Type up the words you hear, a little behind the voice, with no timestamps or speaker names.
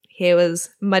He was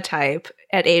my type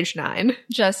at age 9.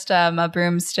 Just a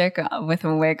broomstick with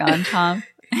a wig on top.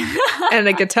 And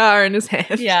a guitar in his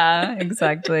hand. Yeah,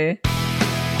 exactly.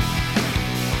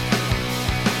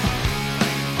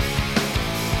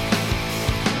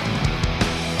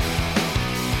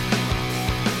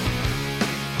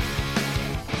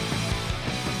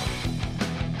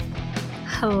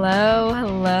 Hello.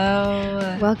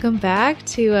 Welcome back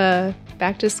to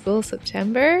Back to School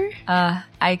September.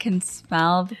 I can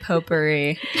smell the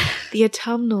potpourri. The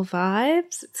autumnal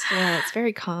vibes. It's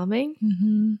very calming.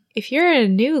 Mm-hmm. If you're a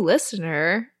new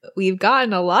listener, we've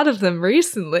gotten a lot of them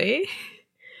recently.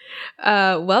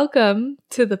 Welcome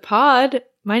to the pod.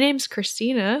 My name's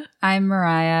Christina. I'm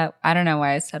Mariah. I don't know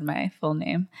why I said my full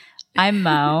name. I'm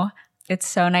Mo. It's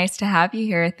so nice to have you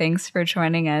here. Thanks for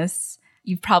joining us.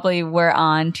 You probably were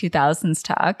on 2000s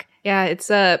Talk. Yeah, it's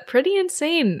pretty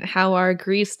insane how our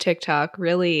Grease TikTok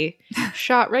really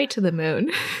shot right to the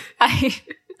moon.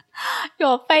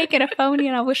 You're fake and a phony,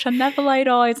 and I wish I never laid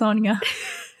eyes on you.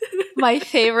 My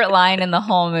favorite line in the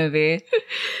whole movie.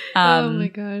 Oh my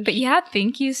gosh. But yeah,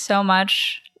 thank you so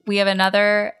much. We have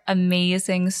another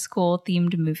amazing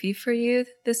school-themed movie for you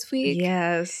this week.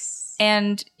 Yes.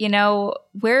 And, you know,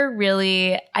 we're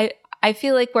really, I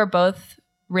feel like we're both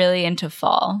really into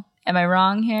fall. Am I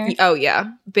wrong here? Oh,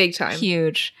 yeah. Big time.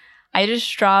 Huge. I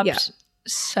just dropped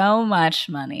so much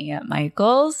money at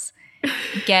Michael's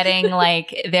getting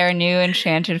like their new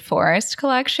Enchanted Forest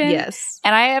collection. Yes.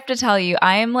 And I have to tell you,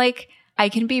 I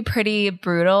can be pretty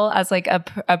brutal as like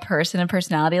a person and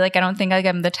personality. Like, I don't think like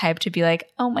I'm the type to be like,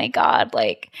 oh my God,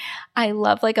 like I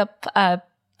love like a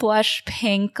blush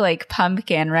pink like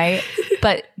pumpkin, right?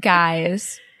 But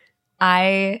guys,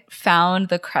 I found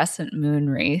the crescent moon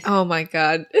wreath. Oh my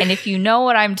God. And if you know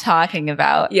what I'm talking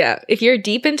about. Yeah. If you're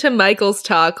deep into Michael's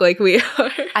talk like we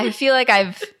are. I feel like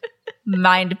I've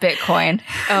mined Bitcoin.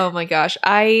 Oh my gosh.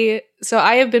 I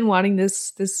have been wanting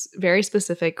this very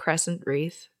specific crescent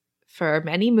wreath for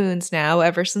many moons now,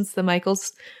 ever since the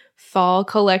Michael's fall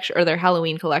collection, or their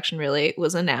Halloween collection really,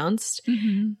 was announced.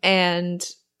 Mm-hmm. And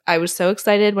I was so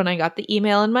excited when I got the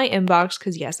email in my inbox,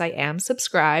 because yes, I am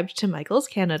subscribed to Michael's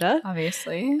Canada.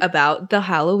 Obviously. About the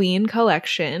Halloween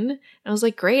collection. And I was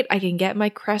like, great, I can get my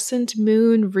crescent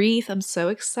moon wreath. I'm so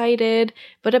excited.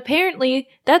 But apparently,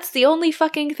 that's the only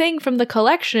fucking thing from the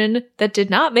collection that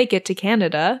did not make it to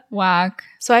Canada. Whack.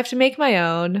 So I have to make my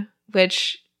own,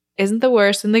 which isn't the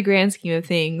worst in the grand scheme of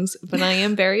things. But I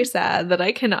am very sad that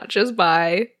I cannot just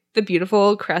buy the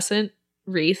beautiful crescent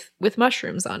wreath with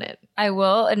mushrooms on it. I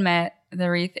will admit the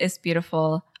wreath is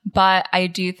beautiful, but I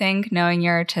do think, knowing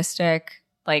your artistic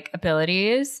like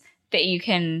abilities, that you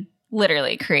can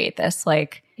literally create this.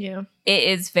 Like, yeah, it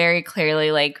is very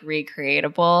clearly like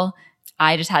recreatable.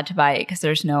 I just had to buy it because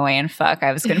there's no way in fuck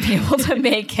I was going to be able to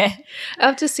make it. I'll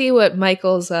have to see what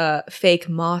Michael's fake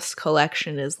moss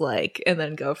collection is like, and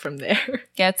then go from there.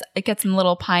 It gets some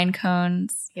little pine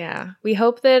cones. Yeah. We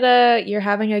hope that you're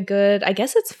having a good, I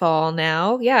guess it's fall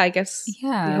now. Yeah, I guess.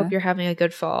 Yeah. We hope you're having a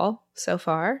good fall so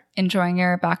far. Enjoying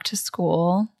your back to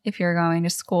school, if you're going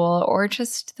to school, or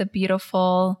just the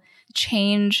beautiful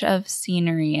change of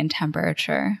scenery and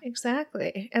temperature.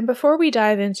 Exactly. And before we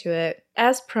dive into it,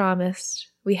 as promised,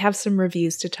 we have some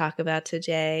reviews to talk about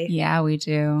today. Yeah, we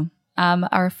do.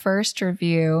 Our first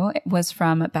review was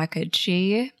from Becca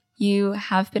G. You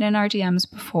have been in our DMs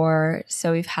before,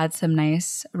 so we've had some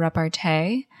nice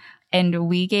repartee. And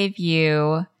we gave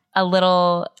you a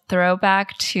little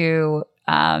throwback to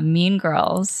Mean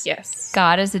Girls. Yes.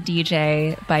 God is a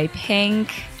DJ by Pink.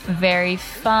 Very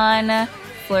fun,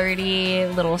 flirty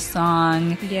little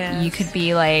song. Yes. You could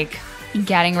be like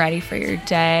getting ready for your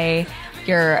day.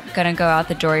 You're going to go out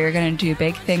the door. You're going to do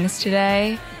big things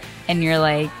today. And you're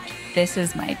like, this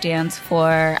is my dance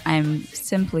floor. I'm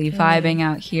simply vibing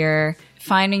out here,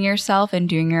 finding yourself and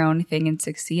doing your own thing and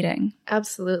succeeding.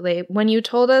 Absolutely. When you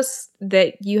told us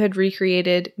that you had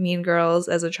recreated Mean Girls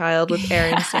as a child with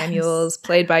Erin Samuels,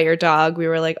 played by your dog, we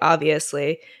were like,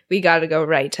 obviously, we got to go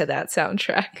right to that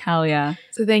soundtrack. Hell yeah.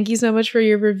 So thank you so much for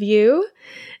your review.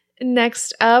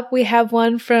 Next up, we have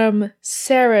one from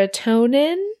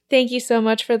Serotonin. Thank you so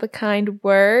much for the kind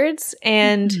words.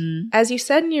 And as you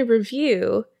said in your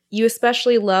review, you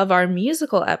especially love our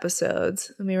musical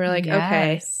episodes. And we were like,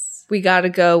 okay, we got to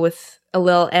go with a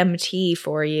little MT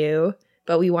for you,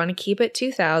 but we want to keep it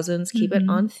 2000s, keep it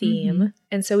on theme.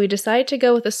 And so we decided to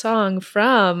go with a song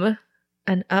from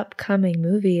an upcoming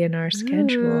movie in our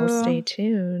schedule. Stay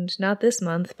tuned. Not this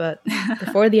month, but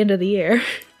before the end of the year.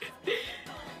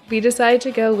 We decided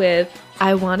to go with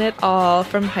I Want It All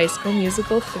from High School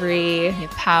Musical 3. You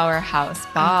powerhouse,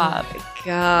 Bob. Oh my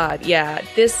God. Yeah.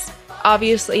 This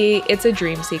obviously it's a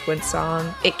dream sequence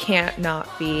song. It can't not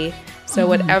be. So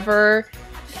whatever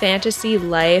fantasy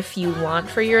life you want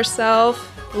for yourself,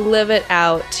 live it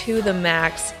out to the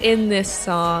max in this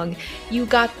song. You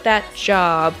got that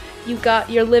job.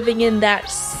 You're living in that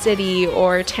city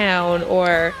or town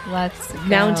or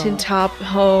mountaintop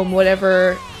home,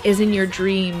 whatever is in your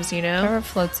dreams, you know? Whatever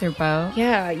floats your boat.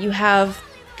 Yeah, you have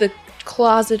the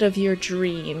closet of your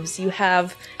dreams. You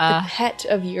have the pet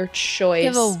of your choice. You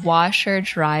have a washer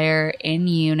dryer in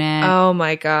unit. Oh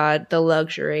my God, the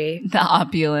luxury. The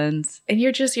opulence. And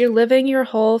you're living your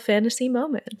whole fantasy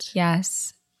moment.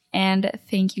 Yes. And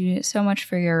thank you so much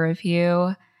for your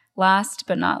review. Last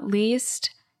but not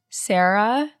least,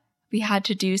 Sarah, we had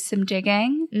to do some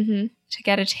digging to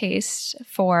get a taste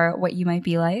for what you might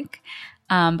be like.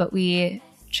 But we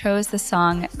chose the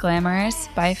song Glamorous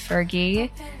by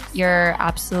Fergie. You're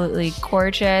absolutely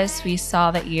gorgeous. We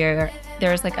saw that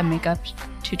there was like a makeup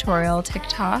tutorial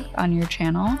TikTok on your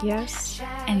channel. Yes.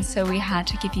 And so we had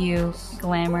to give you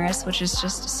Glamorous, which is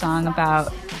just a song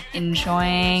about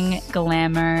enjoying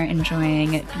glamour,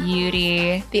 enjoying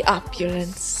beauty. The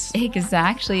opulence.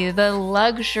 Exactly. The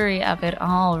luxury of it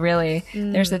all, really.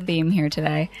 There's a theme here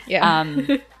today.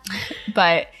 Yeah.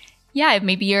 But yeah,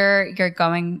 maybe you're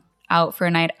going out for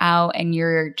a night out and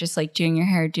you're just like doing your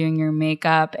hair, doing your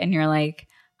makeup, and you're like,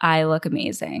 I look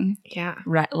amazing. Yeah.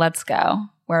 Let's go.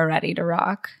 We're ready to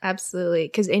rock. Absolutely.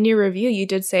 Because in your review, you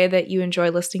did say that you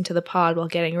enjoy listening to the pod while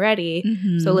getting ready.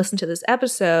 So listen to this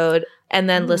episode and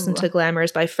then listen to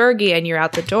Glamorous by Fergie and you're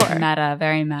out the door. Meta,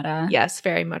 very meta. Yes,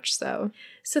 very much so.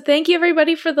 So thank you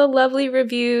everybody for the lovely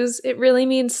reviews. It really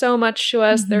means so much to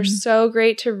us. They're so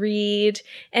great to read.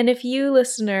 And if you,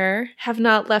 listener, have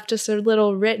not left us a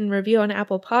little written review on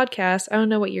Apple Podcasts, I don't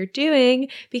know what you're doing,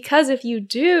 because if you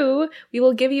do, we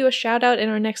will give you a shout out in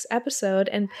our next episode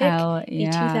and pick a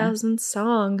 2000s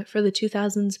song for the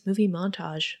 2000s movie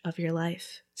montage of your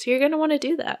life. So you're going to want to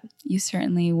do that. You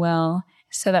certainly will,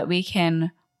 so that we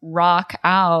can rock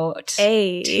out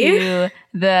to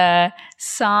the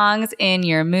songs in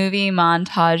your movie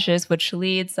montages, which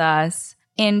leads us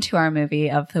into our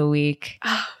movie of the week.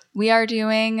 We are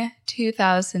doing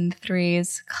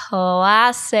 2003's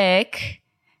classic,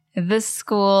 The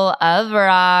School of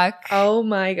Rock. Oh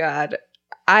my God.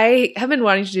 I have been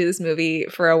wanting to do this movie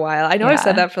for a while. I know I've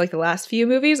said that for like the last few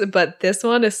movies, but this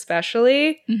one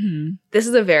especially, this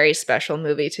is a very special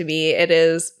movie to me. It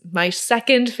is my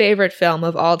second favorite film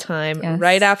of all time,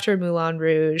 right after Moulin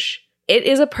Rouge. It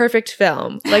is a perfect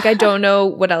film. Like, I don't know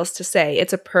what else to say.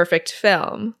 It's a perfect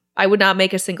film. I would not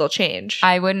make a single change.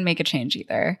 I wouldn't make a change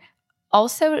either.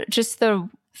 Also, just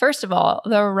first of all,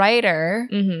 the writer,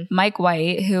 Mike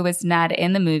White, who was Ned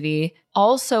in the movie,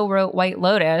 also wrote White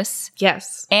Lotus.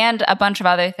 Yes. And a bunch of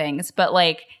other things. But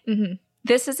like,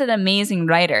 this is an amazing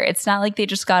writer. It's not like they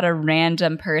just got a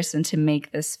random person to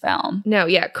make this film. No,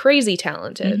 yeah. Crazy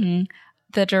talented.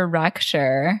 The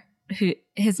director,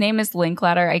 his name is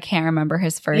Linklater. I can't remember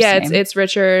his first name. Yeah, it's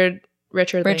Richard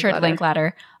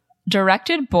Linklater.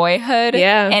 Directed Boyhood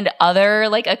and other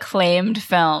like acclaimed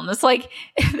films. Like,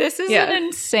 this is an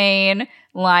insane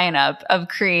lineup of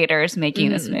creators making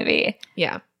this movie.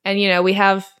 Yeah. And, you know, we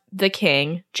have the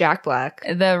king, Jack Black.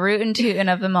 The rootin' tootin'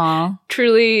 of them all.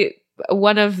 Truly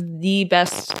one of the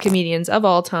best comedians of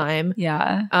all time.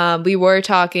 Yeah. We were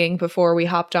talking before we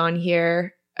hopped on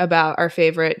here about our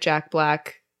favorite Jack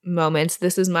Black moments.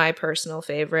 This is my personal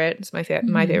favorite. It's my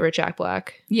favorite Jack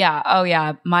Black. Yeah. Oh,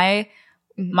 yeah.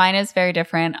 Mine is very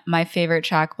different. My favorite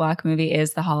Jack Black movie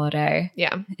is The Holiday.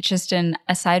 Yeah. It's just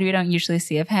a side we don't usually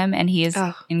see of him, and he is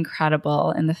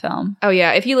incredible in the film. Oh,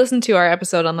 yeah. If you listen to our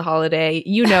episode on The Holiday,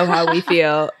 you know how we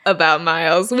feel about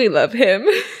Miles. We love him.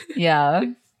 Yeah.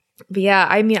 But yeah,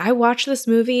 I mean, I watched this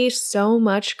movie so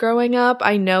much growing up.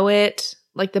 I know it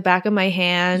like the back of my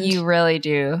hand. You really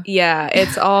do. Yeah,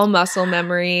 it's all muscle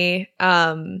memory.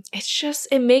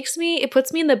 It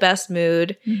puts me in the best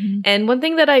mood. And one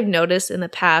thing that I've noticed in the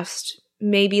past,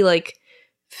 maybe like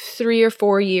 3 or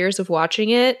 4 years of watching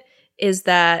it, is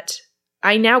that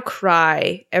I now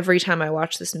cry every time I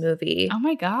watch this movie. Oh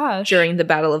my gosh. During the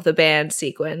Battle of the Band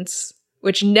sequence,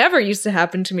 which never used to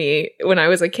happen to me when I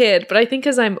was a kid. But I think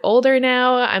because I'm older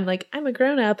now, I'm a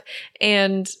grown up,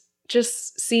 and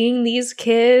just seeing these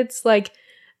kids like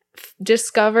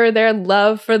discover their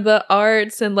love for the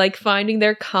arts and like finding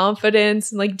their confidence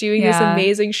and like doing this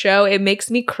amazing show, it makes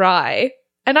me cry.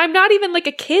 And I'm not even like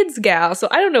a kids gal, so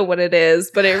I don't know what it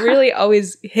is, but it really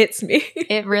always hits me.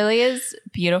 It really is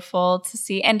beautiful to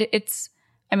see. And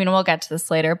we'll get to this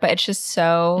later, but it's just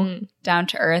so down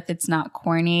to earth. It's not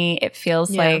corny. It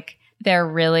feels like they're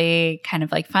really kind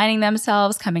of like finding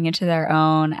themselves, coming into their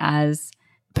own as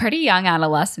pretty young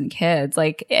adolescent kids.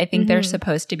 Like, I think they're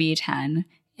supposed to be 10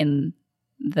 in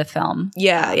the film.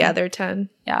 Yeah, they're 10.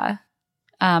 Yeah.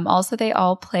 Also, they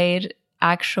all played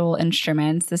actual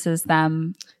instruments. This is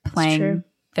them playing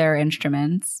their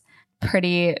instruments.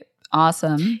 Pretty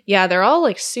awesome. Yeah, they're all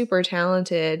like super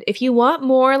talented. If you want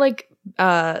more like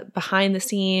behind the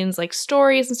scenes like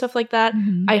stories and stuff like that,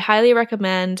 I highly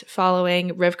recommend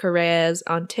following Rivka Reyes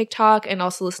on TikTok and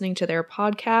also listening to their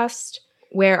podcast,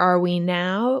 Where Are We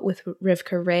Now with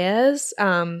Rivka Reyes.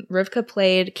 Rivka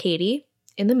played Katie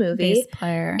in the movie. Bass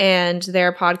player. And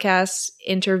their podcast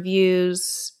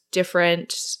interviews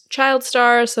different child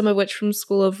stars, some of which from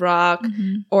School of Rock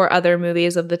or other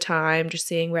movies of the time, just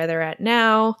seeing where they're at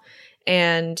now.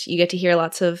 And you get to hear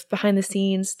lots of behind the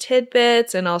scenes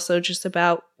tidbits and also just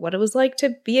about what it was like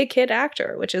to be a kid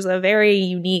actor, which is a very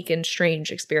unique and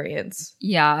strange experience.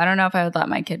 Yeah, I don't know if I would let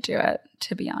my kid do it,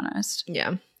 to be honest.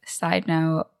 Yeah. Side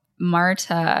note,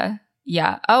 Marta.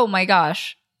 Yeah. Oh my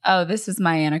gosh. Oh, this is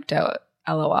my anecdote.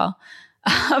 LOL.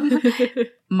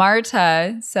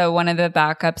 Marta, so one of the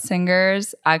backup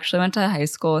singers, actually went to high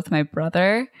school with my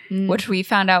brother, which we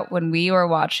found out when we were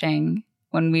watching,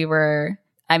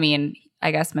 I mean,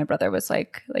 I guess my brother was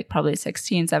like probably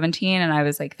 16, 17, and I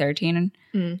was like 13.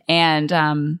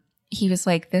 And he was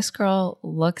like, this girl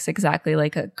looks exactly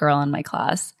like a girl in my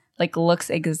class, like looks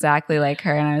exactly like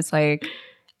her. And I was like,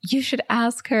 you should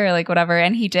ask her, like whatever.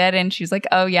 And he did. And she was like,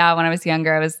 oh yeah, when I was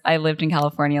younger, I lived in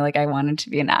California. Like I wanted to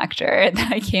be an actor. And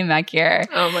then I came back here.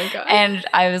 Oh my God. And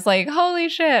I was like, holy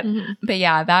shit. But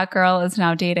yeah, that girl is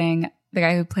now dating the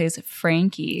guy who plays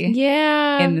Frankie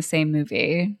in the same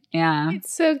movie. Yeah.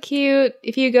 It's so cute.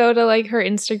 If you go to like her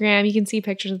Instagram, you can see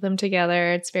pictures of them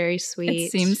together. It's very sweet.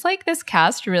 It seems like this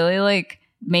cast really like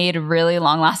made really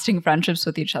long-lasting friendships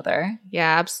with each other.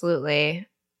 Yeah, absolutely.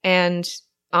 And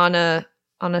on a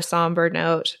somber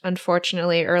note,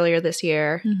 unfortunately, earlier this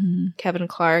year, Kevin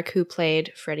Clark, who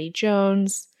played Freddie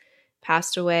Jones,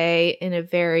 passed away in a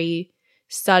very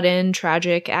sudden,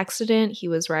 tragic accident. He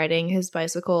was riding his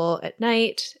bicycle at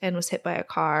night and was hit by a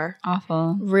car.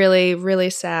 Awful. Really,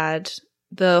 really sad.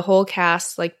 The whole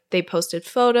cast, like, they posted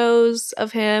photos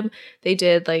of him. They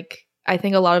did, like, I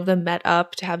think a lot of them met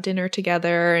up to have dinner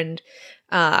together. And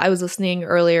I was listening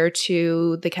earlier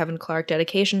to the Kevin Clark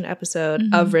dedication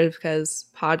episode of Rivka's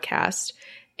podcast.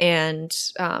 And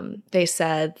they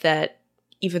said that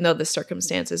even though the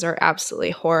circumstances are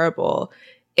absolutely horrible,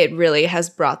 it really has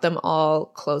brought them all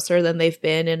closer than they've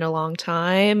been in a long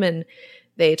time. And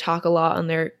they talk a lot on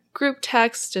their group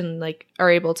text and like are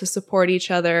able to support each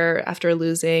other after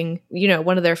losing, you know,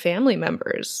 one of their family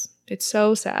members. It's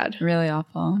so sad. Really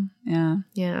awful. Yeah.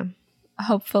 Yeah.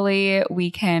 Hopefully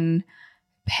we can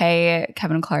pay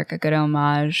Kevin Clark a good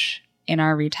homage in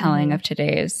our retelling of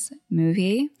today's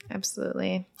movie.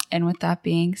 Absolutely. And with that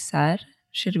being said,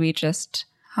 should we just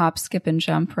hop, skip, and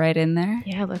jump right in there?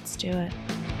 Yeah, let's do it.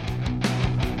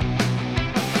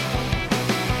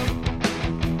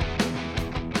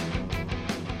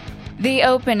 The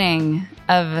opening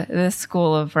of the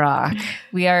School of Rock.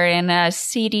 We are in a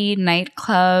seedy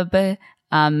nightclub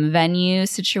venue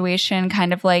situation,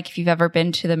 kind of like if you've ever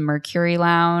been to the Mercury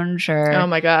Lounge or oh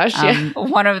my gosh, yeah.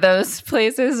 one of those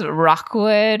places,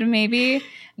 Rockwood maybe,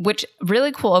 which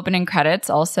really cool opening credits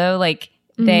also. Like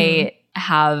they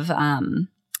have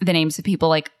the names of people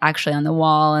like actually on the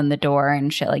wall and the door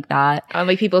and shit like that. On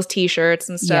like people's t-shirts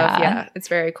and stuff. Yeah, it's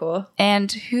very cool.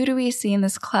 And who do we see in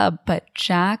this club but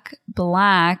Jack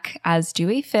Black as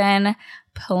Dewey Finn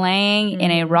playing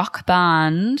in a rock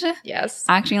band. Yes.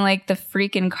 Acting like the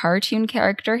freaking cartoon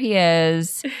character he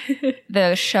is.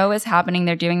 The show is happening.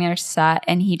 They're doing their set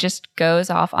and he just goes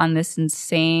off on this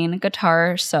insane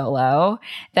guitar solo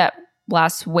that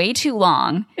lasts way too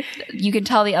long. You can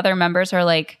tell the other members are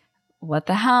like, what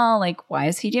the hell? Like, why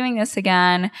is he doing this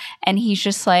again? And he's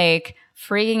just like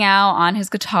freaking out on his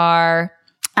guitar.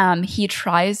 He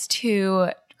tries to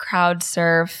crowd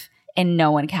surf and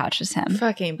no one catches him.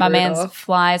 Fucking brutal. My man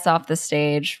flies off the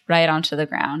stage right onto the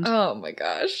ground. Oh my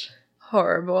gosh.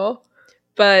 Horrible.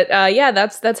 But yeah,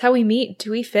 that's how we meet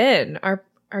Dewey Finn, our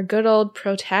good old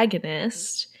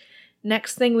protagonist.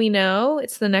 Next thing we know,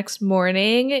 it's the next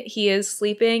morning. He is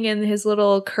sleeping in his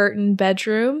little curtained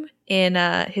bedroom in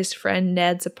his friend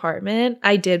Ned's apartment.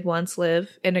 I did once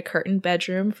live in a curtained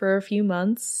bedroom for a few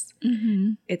months.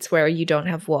 Mm-hmm. It's where you don't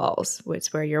have walls.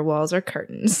 It's where your walls are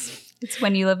curtains. It's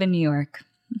when you live in New York.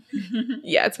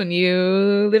 Yeah, it's when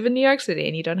you live in New York City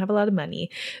and you don't have a lot of money.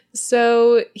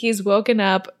 So he's woken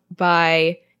up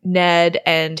by Ned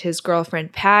and his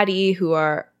girlfriend Patty, who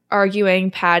are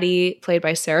arguing. Patty, played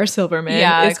by Sarah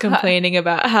Silverman, is complaining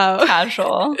about how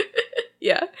casual.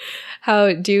 Yeah.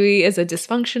 how Dewey is a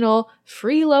dysfunctional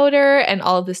freeloader and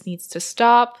all of this needs to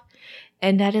stop.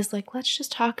 And Ned is like, let's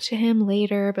just talk to him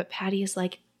later. But Patty is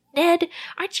like, Ned,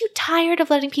 aren't you tired of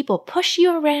letting people push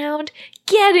you around?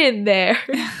 Get in there.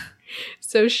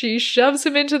 So she shoves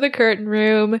him into the curtain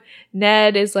room.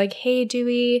 Ned is like, hey,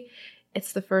 Dewey,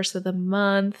 it's the first of the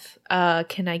month.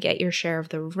 Can I get your share of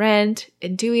the rent?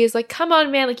 And Dewey is like, come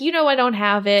on, man. Like, you know I don't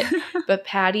have it. But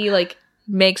Patty, like,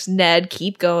 makes Ned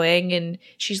keep going. And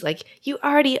she's like, you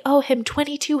already owe him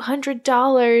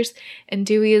 $2,200. And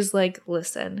Dewey is like,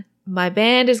 listen, my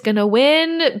band is going to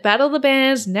win Battle of the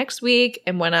Bands next week.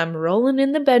 And when I'm rolling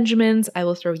in the Benjamins, I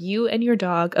will throw you and your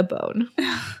dog a bone.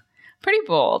 Pretty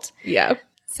bold. Yeah.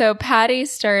 So Patty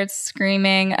starts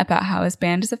screaming about how his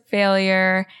band is a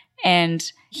failure.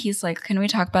 And he's like, can we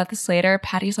talk about this later?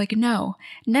 Patty's like, no,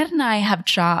 Ned and I have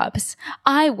jobs.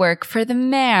 I work for the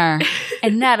mayor.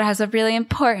 And Ned has a really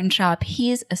important job.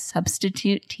 He's a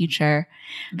substitute teacher.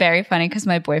 Very funny because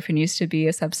my boyfriend used to be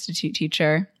a substitute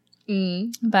teacher.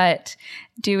 But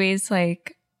Dewey's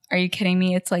like, are you kidding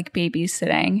me? It's like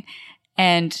babysitting.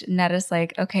 And Ned is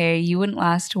like, okay, you wouldn't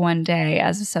last one day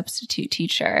as a substitute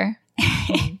teacher.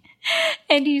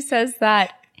 And he says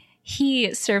that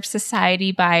he serves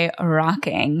society by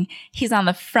rocking. He's on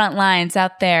the front lines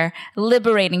out there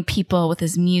liberating people with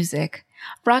his music.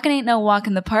 Rockin' ain't no walk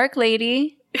in the park,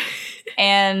 lady.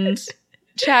 And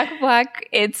Jack Black,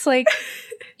 it's like,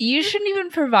 you shouldn't even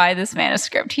provide this man a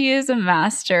script. He is a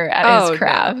master at his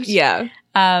craft. No. Yeah.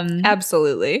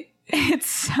 Absolutely. It's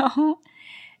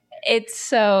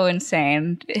so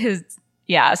insane.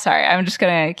 Sorry, I'm just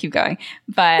gonna keep going.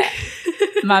 But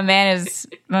my man's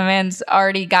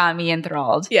already got me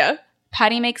enthralled. Yeah.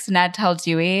 Patty makes Ned tell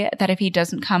Dewey that if he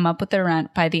doesn't come up with the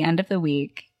rent by the end of the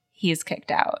week, he's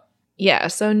kicked out. Yeah,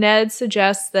 so Ned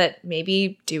suggests that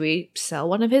maybe Dewey sell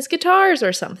one of his guitars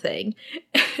or something.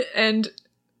 And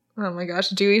oh my gosh,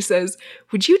 Dewey says,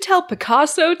 would you tell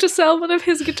Picasso to sell one of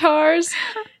his guitars?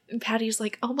 And Patty's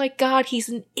like, oh my God, he's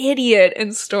an idiot,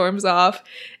 and storms off.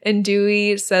 And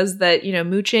Dewey says that,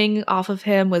 mooching off of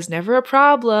him was never a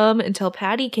problem until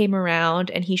Patty came around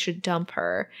and he should dump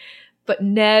her. But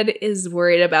Ned is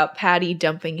worried about Patty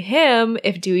dumping him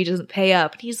if Dewey doesn't pay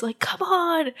up. And he's like, come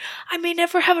on, I may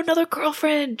never have another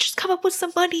girlfriend. Just come up with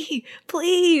some money,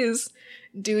 please.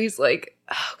 Dewey's like,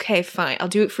 okay, fine. I'll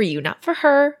do it for you. Not for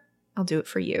her. I'll do it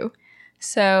for you.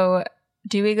 So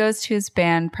Dewey goes to his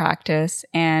band practice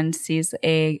and sees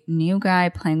a new guy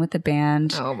playing with the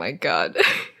band. Oh my God.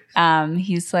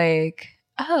 He's like,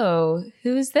 oh,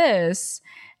 who's this?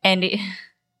 And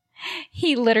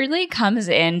he literally comes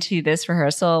into this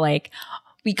rehearsal like,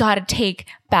 we got to take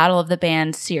Battle of the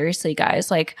Bands seriously, guys.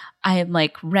 Like, I am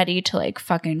like ready to like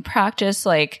fucking practice.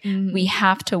 Like, we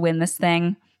have to win this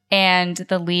thing. And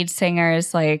the lead singer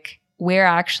is like, we're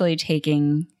actually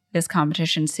taking this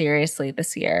competition seriously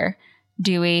this year.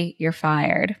 Dewey, you're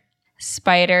fired.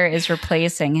 Spider is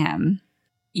replacing him.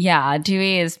 Yeah,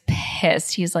 Dewey is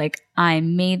pissed. He's like, I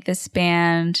made this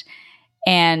band.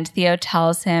 And Theo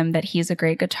tells him that he's a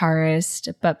great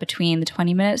guitarist, but between the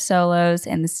 20-minute solos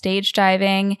and the stage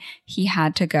diving, he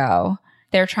had to go.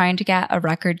 They're trying to get a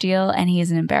record deal, and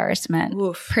he's an embarrassment.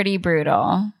 Oof. Pretty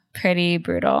brutal. Pretty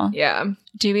brutal. Yeah.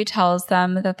 Dewey tells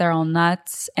them that they're all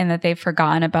nuts and that they've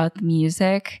forgotten about the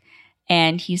music.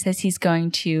 And he says he's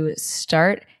going to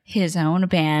start his own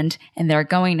band and they're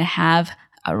going to have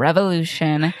a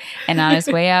revolution. And on his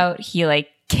way out, he like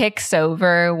kicks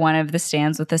over one of the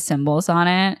stands with the cymbals on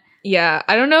it. Yeah,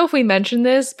 I don't know if we mentioned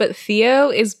this, but Theo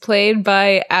is played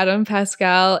by Adam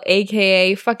Pascal,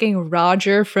 aka fucking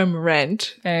Roger from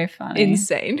Rent. Very funny.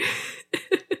 Insane.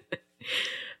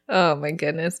 Oh my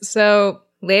goodness. So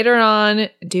later on,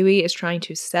 Dewey is trying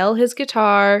to sell his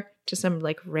guitar to some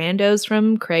like randos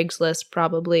from Craigslist,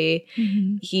 probably.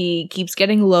 Mm-hmm. He keeps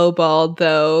getting lowballed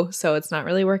though, so it's not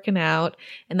really working out.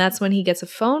 And that's when he gets a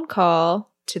phone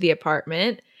call to the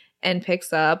apartment and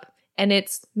picks up. And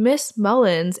it's Miss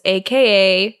Mullins,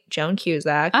 aka Joan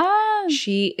Cusack. Ah.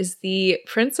 She is the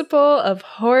principal of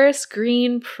Horace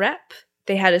Green Prep.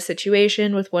 They had a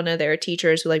situation with one of their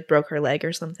teachers who like broke her leg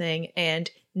or something,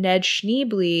 and Ned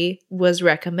Schneebly was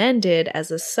recommended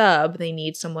as a sub. They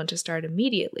need someone to start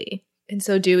immediately. And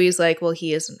so Dewey's like, well,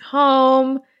 he isn't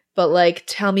home, but like,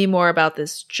 tell me more about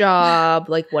this job.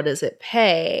 Like, what does it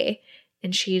pay?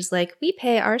 And she's like, we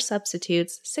pay our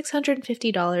substitutes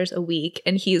 $650 a week.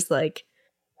 And he's like,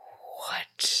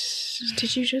 what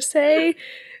did you just say?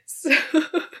 So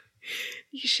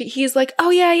he's like,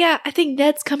 oh, yeah, I think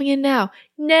Ned's coming in now.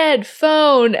 Ned,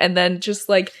 phone. And then just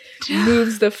like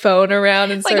moves the phone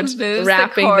around and starts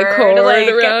wrapping the cord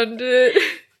around it,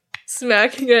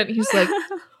 smacking it. And he's like,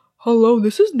 hello,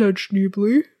 this is Ned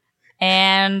Schneebly.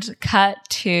 And cut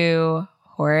to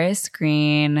Horace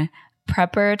Green,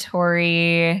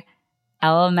 preparatory,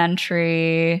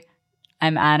 elementary.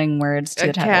 I'm adding words to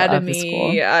the title of the school.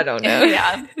 I don't know.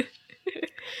 Yeah.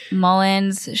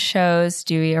 Mullins shows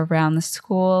Dewey around the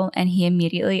school, and he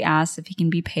immediately asks if he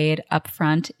can be paid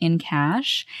upfront in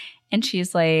cash. And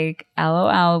she's like,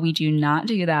 LOL, we do not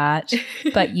do that,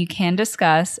 but you can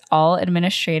discuss all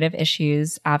administrative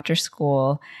issues after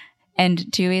school.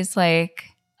 And Dewey's like,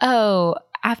 oh,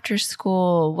 after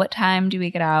school, what time do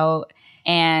we get out?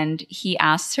 And he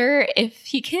asks her if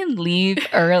he can leave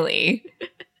early.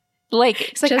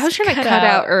 Like, it's like, I was trying to cut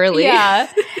out early.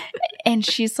 Yeah. And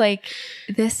she's like,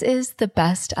 this is the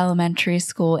best elementary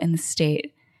school in the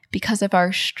state because of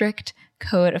our strict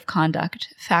code of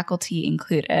conduct, faculty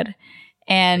included.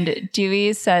 And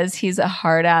Dewey says he's a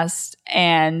hard ass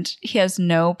and he has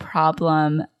no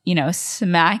problem,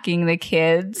 smacking the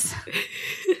kids.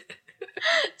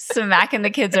 Smacking the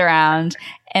kids around.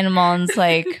 And Mullins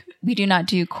like, we do not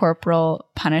do corporal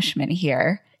punishment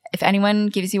here. If anyone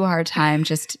gives you a hard time,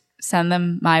 just send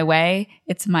them my way.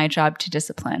 It's my job to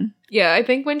discipline. Yeah, I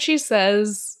think when she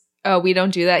says, oh, we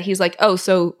don't do that, he's like, oh,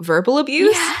 so verbal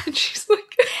abuse? Yeah. And she's like...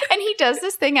 And he does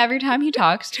this thing every time he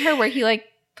talks to her where he like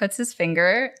puts his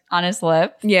finger on his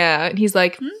lip. Yeah, and he's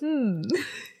like,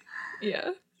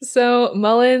 Yeah. So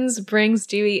Mullins brings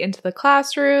Dewey into the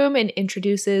classroom and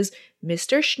introduces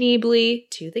Mr. Schneebly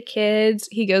to the kids.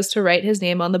 He goes to write his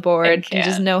name on the board. He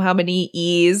doesn't know how many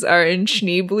E's are in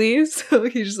Schneebly. So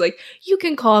he's just like, you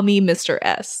can call me Mr.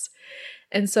 S.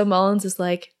 And so Mullins is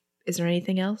like, is there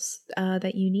anything else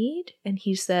that you need? And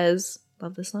he says,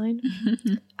 love this line,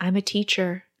 I'm a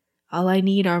teacher. All I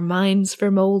need are minds for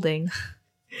molding.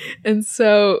 And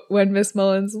so when Miss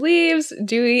Mullins leaves,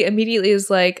 Dewey immediately is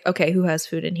like, okay, who has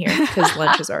food in here? Because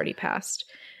lunch has already passed.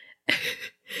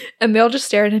 And they'll just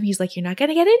stare at him. He's like, you're not going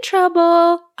to get in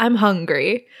trouble. I'm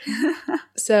hungry.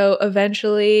 So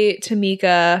eventually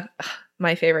Tamika,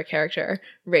 my favorite character,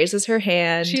 raises her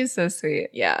hand. She's so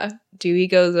sweet. Yeah. Dewey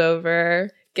goes over,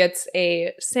 gets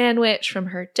a sandwich from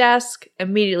her desk,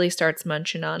 immediately starts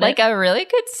munching on it. Like a really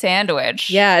good sandwich.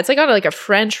 Yeah, it's like on a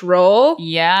French roll.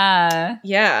 Yeah.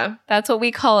 Yeah. That's what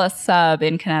we call a sub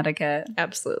in Connecticut.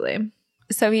 Absolutely.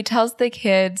 So he tells the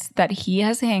kids that he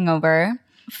has a hangover.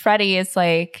 Freddie is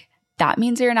like, that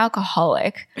means you're an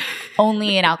alcoholic.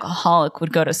 Only an alcoholic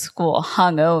would go to school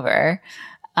hungover.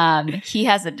 He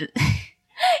has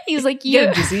he's like, you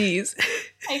have a disease.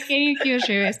 I can't even keep it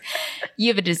serious. You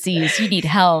have a disease. You need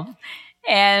help.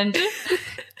 And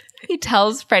he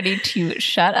tells Freddie to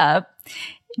shut up.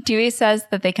 Dewey says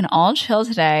that they can all chill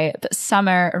today, but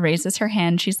Summer raises her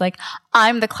hand. She's like,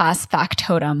 I'm the class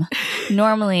factotum.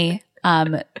 Normally,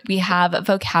 we have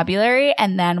vocabulary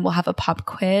and then we'll have a pop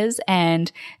quiz.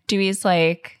 And Dewey's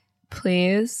like,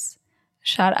 please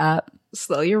shut up.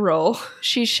 Slow your roll.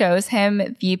 She shows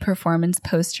him the performance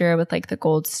poster with like the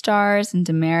gold stars and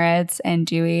demerits, and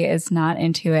Dewey is not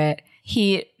into it.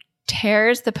 He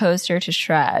tears the poster to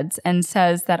shreds and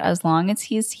says that as long as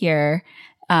he's here,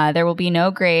 there will be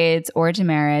no grades or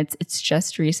demerits. It's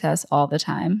just recess all the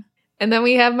time. And then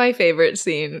we have my favorite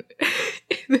scene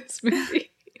in this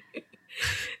movie.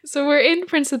 So we're in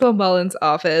Principal Mullins'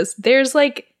 office. There's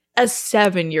like a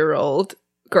 7-year-old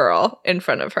girl in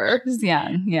front of her. She's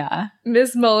young, yeah.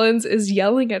 Miss Mullins is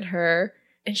yelling at her,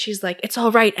 and she's like, it's all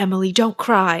right, Emily, don't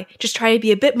cry. Just try to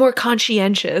be a bit more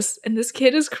conscientious. And this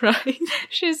kid is crying.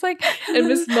 She's like, and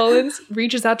Miss Mullins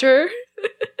reaches out to her,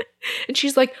 and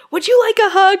she's like, would you like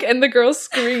a hug? And the girl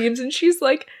screams, and she's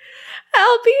like,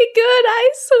 I'll be good,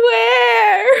 I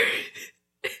swear.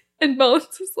 And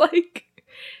Mullins is like,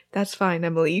 that's fine,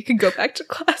 Emily, you can go back to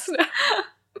class now.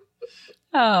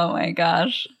 Oh my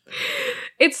gosh.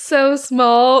 It's so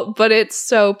small, but it's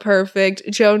so perfect.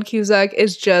 Joan Cusack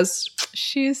is just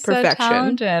she's perfection. So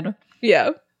talented.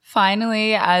 Yeah.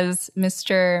 Finally, as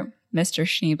Mr.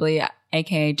 Schneebly,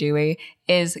 aka Dewey,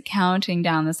 is counting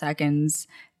down the seconds,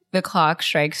 the clock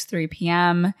strikes 3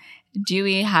 p.m.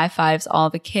 Dewey high-fives all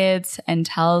the kids and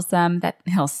tells them that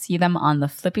he'll see them on the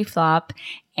flippy flop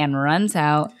and runs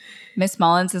out. Miss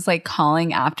Mullins is like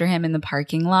calling after him in the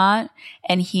parking lot,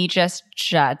 and he just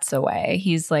jets away.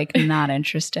 He's like not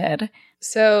interested.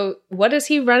 So what is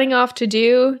he running off to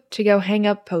do? To go hang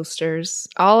up posters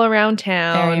all around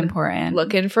town. Very important.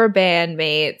 Looking for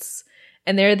bandmates.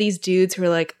 And there are these dudes who are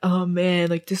like, oh man,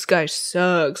 like this guy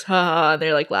sucks. Ha. And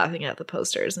they're like laughing at the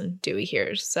posters, and Dewey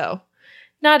hears. So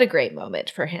not a great moment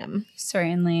for him.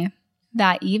 Certainly.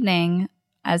 That evening,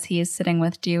 as he is sitting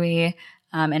with Dewey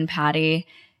and Patty,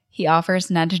 he offers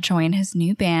Ned to join his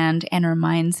new band and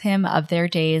reminds him of their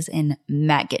days in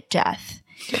Megadeth.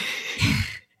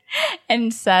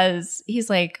 and says, he's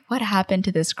like, what happened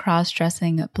to this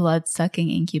cross-dressing, blood-sucking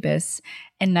incubus?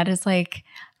 And Ned is like,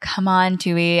 come on,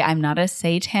 Dewey, I'm not a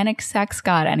satanic sex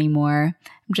god anymore.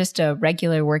 I'm just a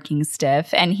regular working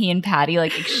stiff. And he and Patty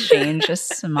like exchange a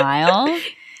smile.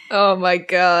 Oh my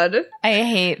God. I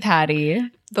hate Patty.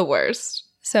 The worst.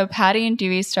 So Patty and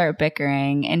Dewey start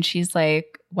bickering and she's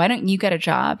like, why don't you get a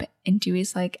job? And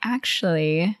Dewey's like,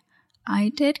 actually, I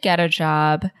did get a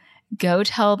job. Go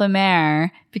tell the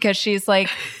mayor, because she's like,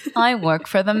 I work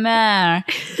for the mayor.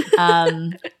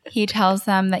 He tells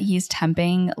them that he's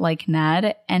temping like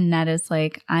Ned, and Ned is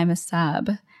like, I'm a sub,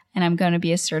 and I'm going to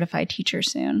be a certified teacher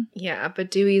soon. Yeah,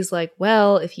 but Dewey's like,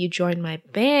 well, if you join my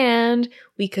band,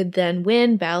 we could then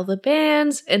win Battle of the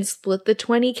Bands and split the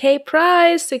 $20K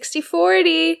prize,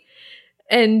 60-40.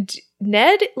 And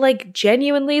Ned, like,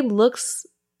 genuinely looks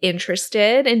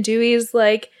interested, and Dewey's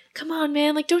like, come on,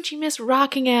 man, like, don't you miss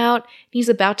rocking out? And he's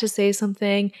about to say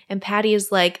something, and Patty is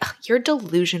like, you're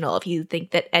delusional if you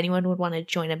think that anyone would want to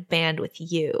join a band with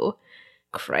you.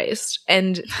 Christ.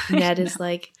 And Ned is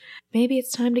like, maybe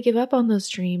it's time to give up on those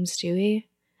dreams, Dewey.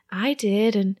 I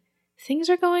did, and things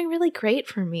are going really great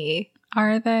for me.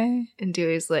 Are they? And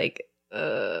Dewey's like,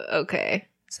 okay.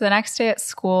 So the next day at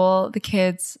school, the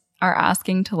kids are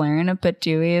asking to learn, but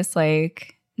Dewey is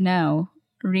like, no,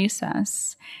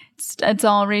 recess. It's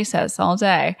all recess all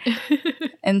day.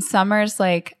 And Summer's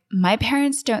like, my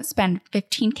parents don't spend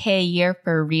 $15K a year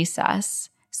for recess.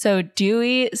 So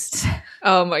Dewey's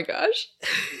oh my gosh.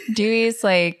 Dewey's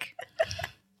like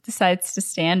decides to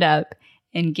stand up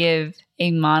and give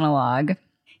a monologue.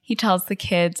 He tells the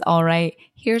kids, all right,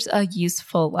 here's a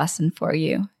useful lesson for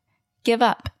you. Give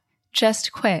up.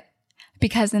 Just quit.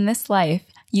 Because in this life,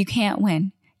 you can't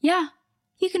win. Yeah,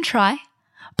 you can try.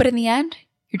 But in the end,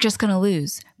 you're just going to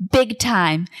lose. Big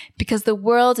time. Because the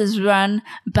world is run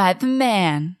by the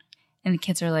man. And the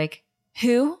kids are like,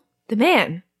 who? The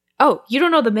man. Oh, you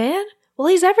don't know the man? Well,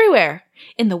 he's everywhere.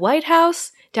 In the White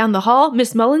House, down the hall,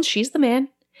 Miss Mullins, she's the man.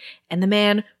 And the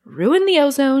man ruined the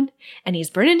ozone, and he's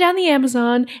burning down the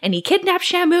Amazon, and he kidnapped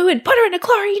Shamu and put her in a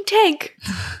chlorine tank.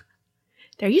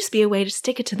 There used to be a way to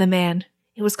stick it to the man.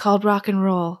 It was called rock and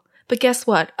roll. But guess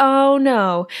what? Oh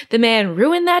no, the man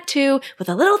ruined that too with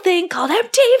a little thing called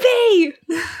MTV.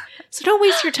 So don't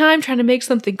waste your time trying to make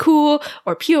something cool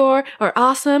or pure or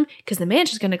awesome, because the man's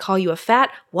just going to call you a fat,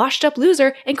 washed up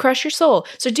loser and crush your soul.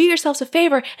 So do yourselves a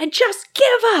favor and just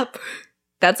give up.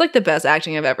 That's like the best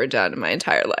acting I've ever done in my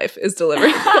entire life, is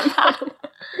delivering that monologue.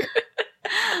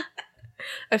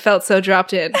 I felt so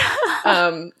dropped in.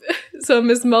 So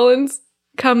Miss Mullins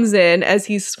comes in as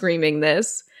he's screaming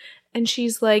this, and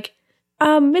she's like,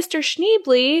 Mr.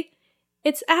 Schneebly,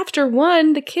 it's after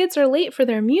 1. The kids are late for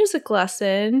their music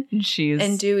lesson.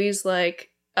 And Dewey's like,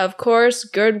 of course,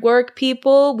 good work,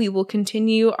 people. We will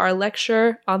continue our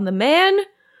lecture on the man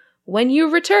when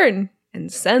you return. And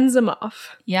sends him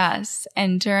off. Yes.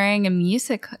 And during a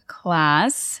music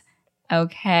class,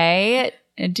 okay,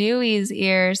 Dewey's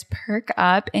ears perk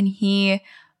up and he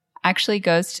actually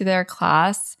goes to their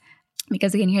class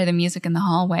because he can hear the music in the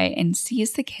hallway and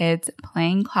sees the kids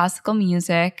playing classical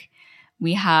music.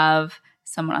 We have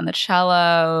someone on the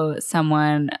cello,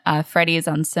 Freddie's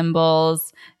on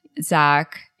cymbals,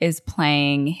 Zach is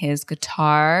playing his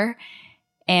guitar.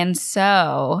 And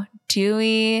so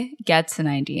Dewey gets an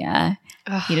idea.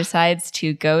 Ugh. He decides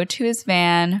to go to his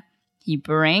van. He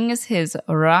brings his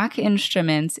rock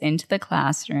instruments into the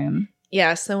classroom.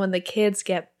 Yeah, so when the kids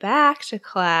get back to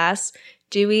class,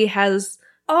 Dewey has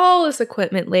all this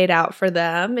equipment laid out for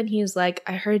them. And he's like,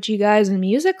 I heard you guys in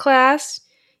music class.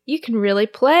 You can really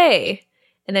play.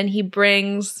 And then he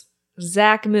brings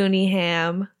Zach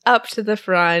Mooneyham up to the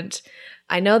front.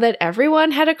 I know that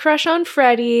everyone had a crush on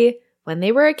Freddie when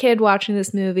they were a kid watching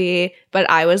this movie, but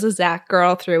I was a Zach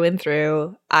girl through and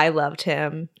through. I loved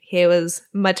him. He was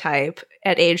my type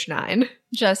at age 9.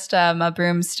 Just a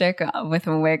broomstick with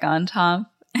a wig on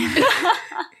top.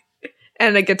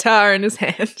 And a guitar in his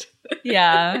hand.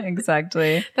 Yeah,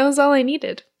 exactly. That was all I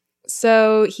needed.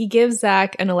 So he gives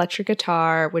Zach an electric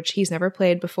guitar, which he's never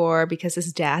played before because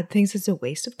his dad thinks it's a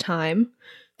waste of time.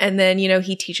 And then,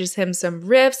 he teaches him some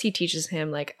riffs. He teaches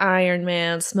him like Iron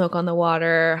Man, Smoke on the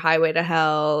Water, Highway to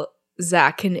Hell.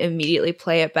 Zach can immediately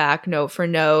play it back note for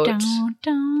note. Dun,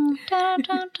 dun, dun,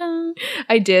 dun, dun.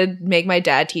 I did make my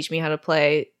dad teach me how to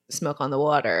play Smoke on the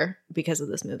Water because of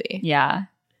this movie. Yeah.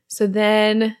 So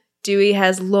then Dewey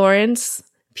has Lawrence,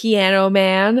 Piano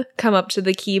Man, come up to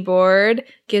the keyboard,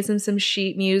 gives him some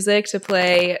sheet music to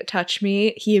play Touch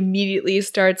Me. He immediately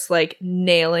starts like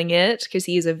nailing it because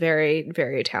he's a very,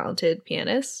 very talented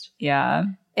pianist. Yeah.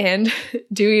 And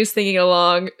Dewey's singing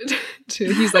along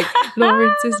he's like,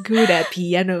 Lawrence is good at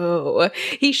piano.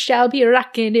 He shall be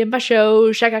rocking in my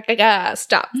show. Shaka-ga-ga.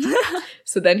 Stop.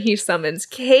 So then he summons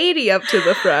Katie up to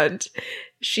the front.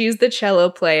 She's the cello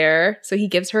player. So he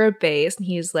gives her a bass and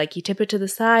he's like, you tip it to the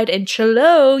side and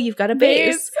cello, you've got a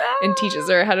bass. And teaches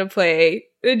her how to play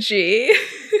the G.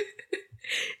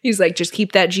 He's like, just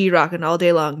keep that G rocking all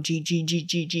day long. G, G, G,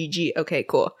 G, G, G. Okay,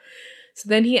 cool. So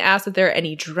then he asks if there are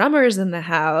any drummers in the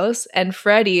house, and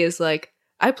Freddie is like,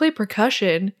 I play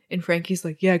percussion. And Frankie's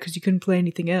like, yeah, because you couldn't play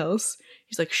anything else.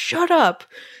 He's like, shut up.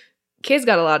 Kid's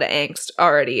got a lot of angst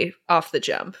already off the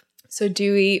jump. So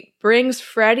Dewey brings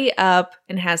Freddie up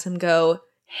and has him go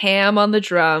ham on the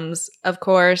drums. Of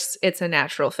course, it's a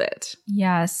natural fit.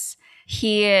 Yes.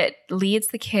 He leads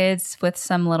the kids with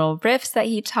some little riffs that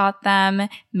he taught them,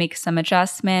 makes some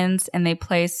adjustments, and they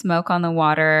play Smoke on the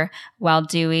Water while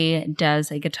Dewey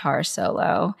does a guitar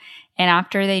solo. And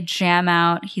after they jam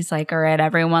out, he's like, all right,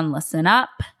 everyone listen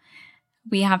up.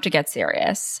 We have to get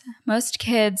serious. Most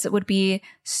kids would be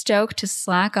stoked to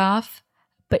slack off,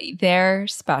 but they're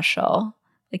special.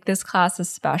 Like, this class is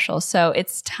special. So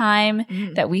it's time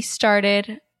that we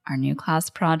started our new class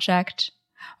project,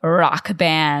 Rock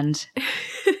Band.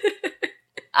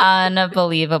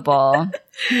 Unbelievable.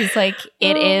 He's like,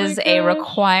 it is a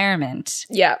requirement.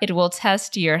 Yeah. It will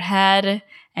test your head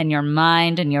and your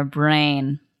mind and your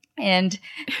brain. And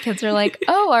kids are like,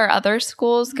 oh, are other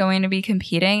schools going to be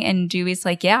competing? And Dewey's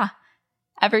like, yeah,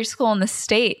 every school in the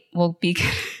state will be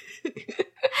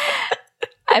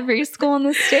every school in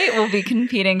the state will be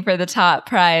competing for the top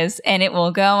prize, and it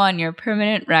will go on your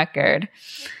permanent record.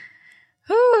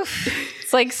 Oof.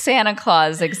 It's like Santa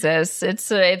Claus exists.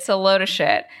 It's a load of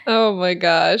shit. Oh my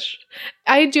gosh.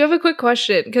 I do have a quick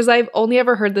question because I've only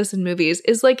ever heard this in movies.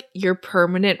 Is like your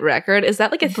permanent record, is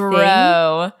that like a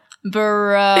thing?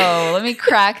 Bro, let me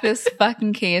crack this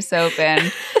fucking case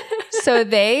open. So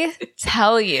they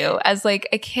tell you as like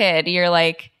a kid, you're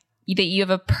like, that you have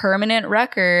a permanent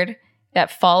record that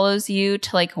follows you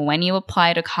to like when you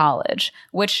apply to college,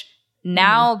 which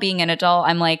now being an adult,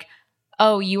 I'm like,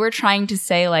 oh, you were trying to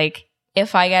say like,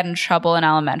 if I get in trouble in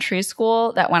elementary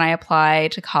school, that when I apply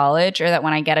to college or that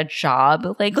when I get a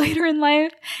job like later in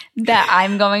life, that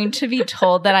I'm going to be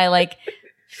told that I like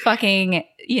fucking,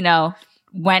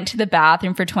 went to the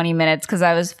bathroom for 20 minutes because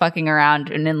I was fucking around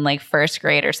and in like first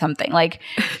grade or something. Like,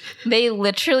 they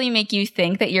literally make you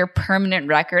think that your permanent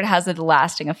record has a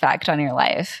lasting effect on your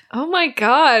life. Oh my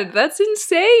God, that's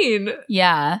insane.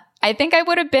 Yeah. I think I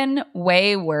would have been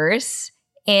way worse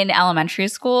in elementary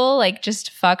school, like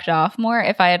just fucked off more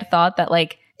if I had thought that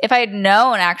like, if I had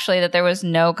known actually that there was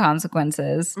no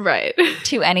consequences right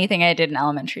to anything I did in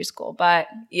elementary school. But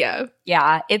yeah,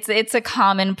 it's a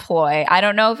common ploy. I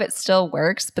don't know if it still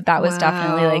works, but that was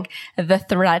definitely like the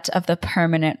threat of the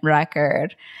permanent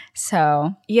record.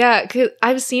 So yeah, 'cause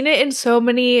I've seen it in so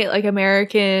many like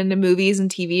American movies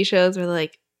and TV shows where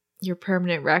like your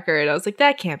permanent record. I was like,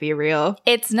 that can't be real.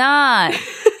 It's not.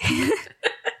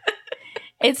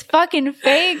 It's fucking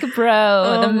fake,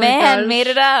 bro. The man made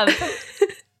it up.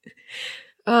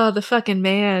 Oh, the fucking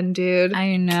man, dude.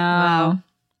 I know. Wow.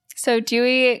 So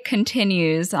Dewey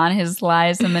continues on his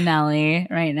Liza Minnelli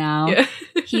right now. Yeah.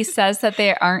 He says that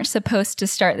they aren't supposed to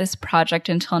start this project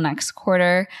until next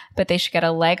quarter, but they should get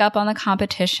a leg up on the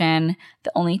competition.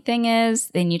 The only thing is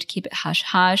they need to keep it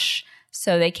hush-hush,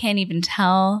 so they can't even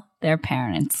tell their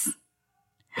parents.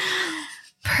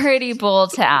 Pretty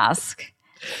bold to ask.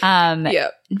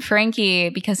 Frankie,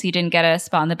 because he didn't get a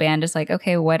spot in the band, is like,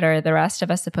 okay, what are the rest of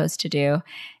us supposed to do?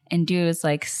 And Dewey was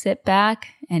like, sit back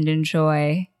and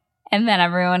enjoy. And then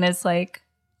everyone is like,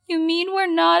 you mean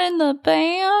we're not in the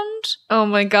band? Oh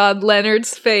my God,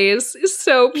 Leonard's face is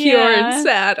so pure and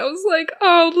sad. I was like,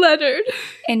 oh, Leonard.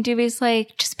 And Dewey's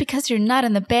like, just because you're not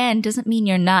in the band doesn't mean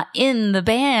you're not in the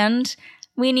band.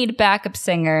 We need backup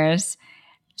singers.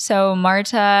 So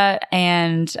Marta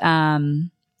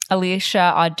and Alicia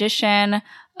audition.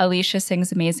 Alicia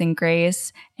sings Amazing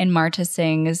Grace, and Marta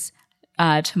sings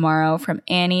Tomorrow from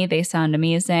Annie. They sound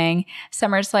amazing.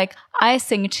 Summer's like, I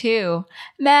sing too.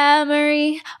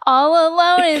 Memory, all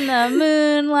alone in the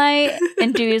moonlight.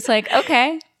 And Dewey's like,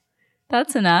 okay,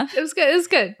 that's enough. It was good. It was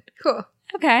good. Cool.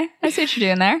 Okay, I see what you're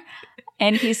doing there.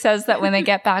 And he says that when they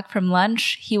get back from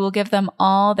lunch, he will give them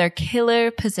all their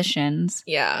killer positions.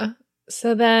 Yeah.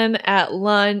 So then at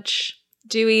lunch,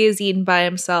 Dewey is eating by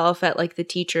himself at like the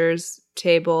teacher's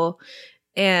table,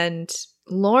 and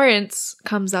Lawrence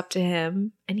comes up to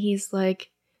him and he's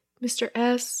like, Mr.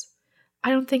 S, I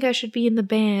don't think I should be in the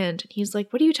band. And he's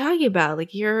like, what are you talking about?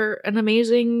 Like, you're an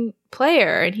amazing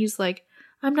player. And he's like,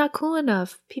 I'm not cool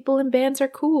enough. People in bands are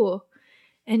cool.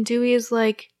 And Dewey is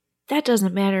like, that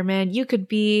doesn't matter, man. You could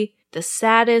be the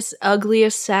saddest,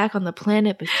 ugliest sack on the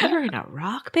planet, but you're in a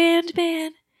rock band,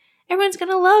 man. Everyone's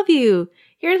gonna love you.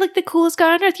 You're like the coolest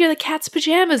guy on earth. You're the cat's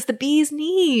pajamas, the bee's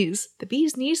knees. The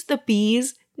bee's knees, the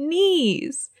bee's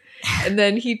knees. And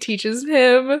then he teaches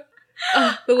him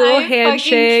the little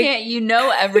handshake. Can't. You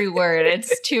know every word.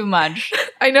 It's too much.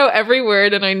 I know every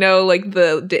word, and I know like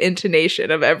the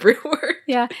intonation of every word.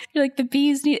 Yeah, you're like the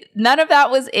bees knees. None of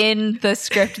that was in the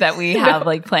script that we have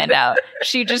like planned out.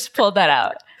 She just pulled that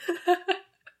out.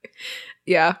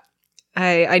 Yeah,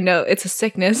 I know it's a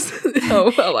sickness.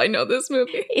 Oh well, I know this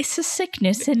movie. It's a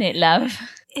sickness, isn't it, love?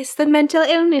 It's the mental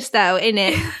illness, though, isn't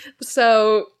it?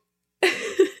 So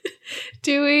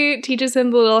Dewey teaches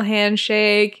him the little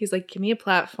handshake. He's like, give me a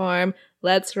platform.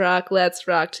 Let's rock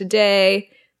today.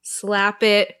 Slap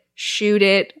it, shoot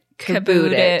it,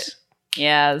 kaboot it.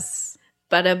 Yes.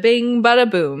 Bada bing, bada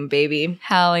boom, baby.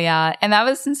 Hell yeah. And that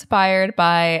was inspired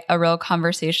by a real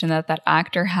conversation that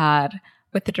actor had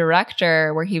with the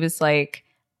director where he was like,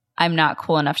 I'm not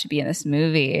cool enough to be in this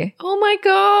movie. Oh my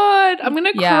God. I'm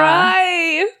going to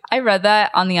cry. I read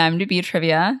that on the IMDb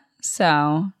trivia.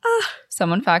 So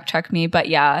someone fact checked me. But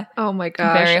yeah. Oh my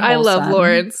gosh. I love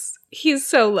Lawrence. He's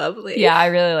so lovely. Yeah, I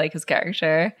really like his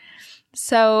character.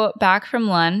 So back from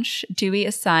lunch, Dewey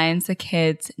assigns the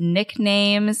kids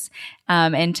nicknames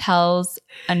and tells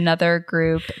another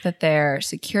group that they're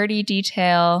security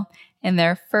detail and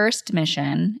their first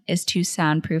mission is to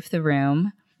soundproof the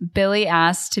room. Billy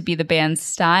asks to be the band's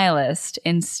stylist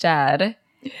instead.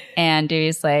 And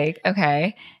Dewey's like,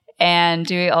 okay. And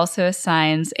Dewey also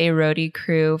assigns a roadie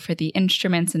crew for the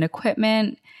instruments and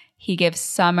equipment. He gives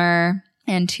Summer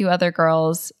and two other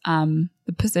girls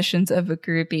the positions of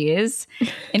groupies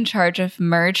in charge of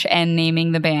merch and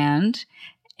naming the band.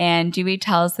 And Dewey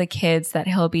tells the kids that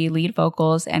he'll be lead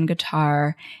vocals and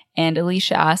guitar. And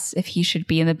Alicia asks if he should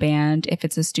be in the band if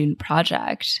it's a student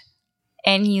project.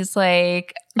 And he's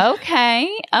like, okay,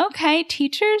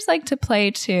 teachers like to play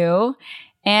too.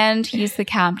 And he's the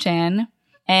captain.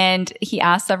 And he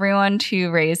asks everyone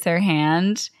to raise their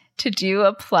hand to do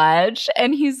a pledge.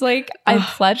 And he's like, I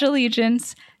pledge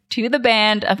allegiance to the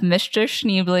band of Mr.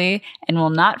 Schneebly and will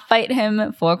not fight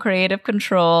him for creative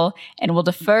control and will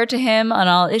defer to him on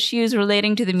all issues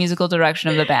relating to the musical direction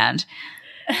of the band.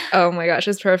 Oh my gosh,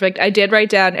 it's perfect. I did write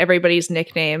down everybody's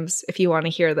nicknames if you want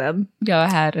to hear them. Go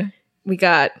ahead. We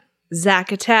got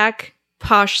Zack Attack,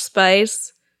 Posh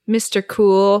Spice, Mr.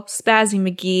 Cool, Spazzy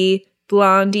McGee,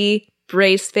 Blondie,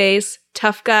 Braceface,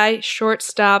 Tough Guy,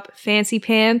 Shortstop, Fancy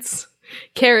Pants,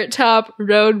 Carrot Top,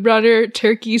 Roadrunner,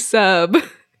 Turkey Sub.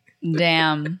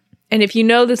 Damn. And if you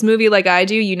know this movie like I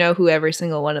do, you know who every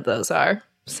single one of those are.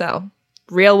 So,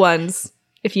 real ones.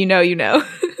 If you know, you know.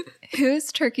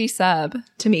 Who's Turkey Sub?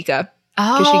 Tamika.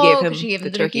 Oh, because she gave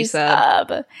him the turkey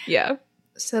sub. Yeah.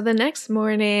 So the next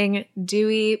morning,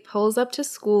 Dewey pulls up to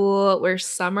school where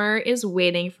Summer is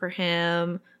waiting for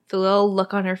him. The little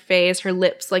look on her face, her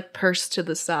lips like pursed to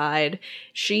the side.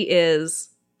 She is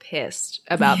pissed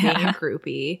about being a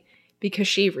groupie because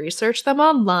she researched them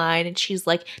online and she's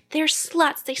like, they're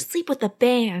sluts. They sleep with the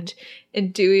band.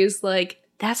 And Dewey's like,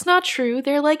 that's not true.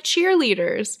 They're like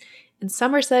cheerleaders. And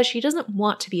Summer says she doesn't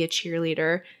want to be a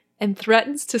cheerleader and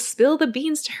threatens to spill the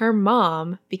beans to her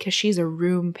mom because she's a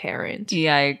room parent.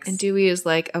 Yikes. And Dewey is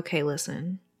like, okay,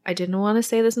 listen, I didn't want to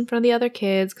say this in front of the other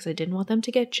kids because I didn't want them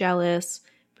to get jealous,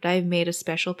 but I've made a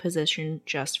special position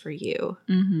just for you.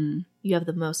 Mm-hmm. You have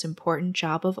the most important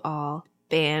job of all,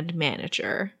 band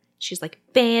manager. She's like,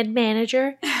 band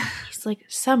manager? He's like,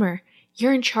 Summer,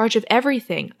 you're in charge of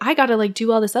everything. I gotta like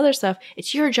do all this other stuff.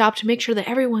 It's your job to make sure that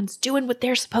everyone's doing what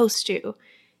they're supposed to.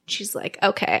 She's like,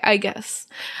 okay, I guess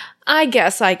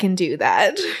I can do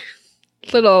that.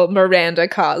 Little Miranda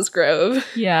Cosgrove.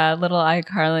 Yeah, little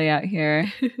iCarly out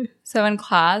here. So in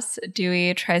class,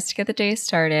 Dewey tries to get the day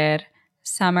started.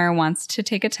 Summer wants to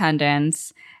take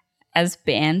attendance as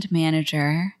band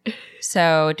manager.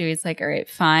 So Dewey's like, all right,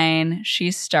 fine.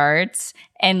 She starts.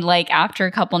 And like after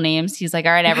a couple names, he's like,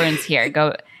 all right, everyone's here.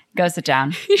 Go sit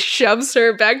down. He shoves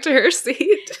her back to her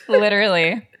seat.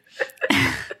 Literally.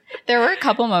 There were a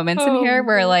couple moments in here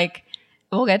where like,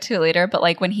 we'll get to it later, but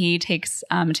like when he takes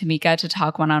Tamika to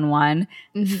talk one-on-one,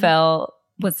 Phil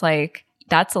was like,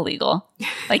 that's illegal.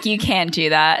 Like, you can't do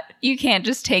that. You can't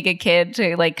just take a kid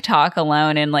to like talk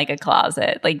alone in like a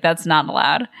closet. Like, that's not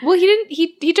allowed. Well,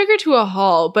 he took her to a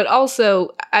hall, but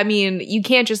also, I mean, you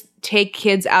can't just take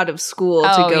kids out of school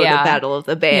to go to Battle of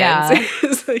the Bands.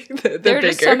 Yeah. Like there are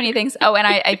just so many things. Oh, and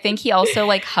I think he also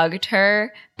like hugged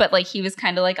her, but like he was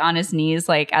kind of like on his knees,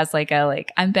 like as like a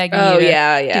like I'm begging you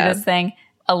to do this thing.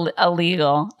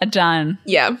 illegal. Done.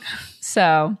 Yeah.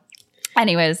 So,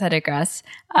 anyways, I digress.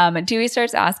 Dewey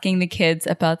starts asking the kids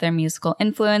about their musical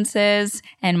influences,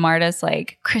 and Marta's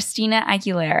like, Christina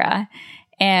Aguilera.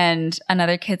 And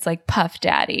another kid's like, Puff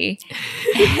Daddy.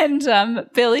 And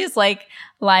Billy's like,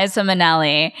 Liza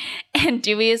Minnelli. And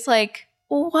Dewey's like,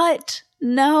 what?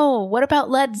 No. What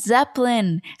about Led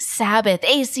Zeppelin, Sabbath,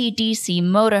 AC/DC,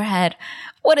 Motorhead?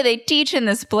 What do they teach in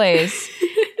this place?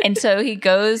 And so he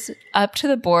goes up to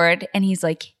the board and he's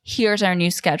like, here's our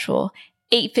new schedule.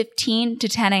 8:15 to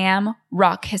 10 a.m.,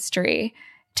 rock history.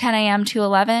 10 a.m. to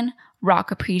 11,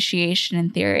 rock appreciation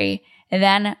and theory. And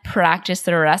then practice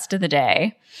the rest of the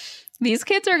day. These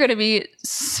kids are going to be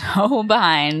so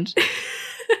behind.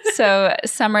 So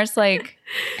Summer's like,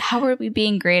 how are we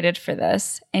being graded for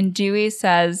this? And Dewey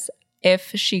says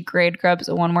if she grade grubs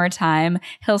one more time,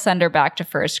 he'll send her back to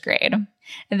first grade.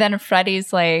 And then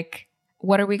Freddie's like,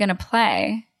 what are we going to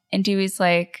play? And Dewey's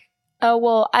like, oh,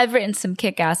 well, I've written some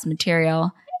kick-ass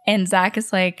material. And Zach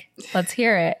is like, let's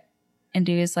hear it. And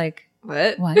Dewey's like,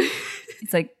 What?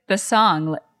 He's like, the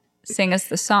song. Sing us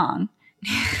the song.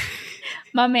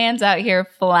 My man's out here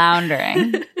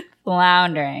floundering.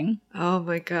 Oh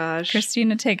my gosh.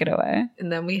 Christina, take it away.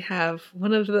 And then we have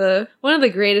one of the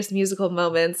greatest musical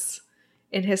moments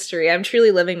in history. I'm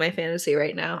truly living my fantasy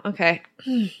right now. Okay.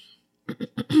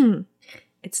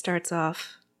 It starts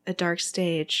off a dark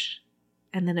stage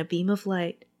and then a beam of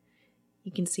light.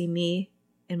 You can see me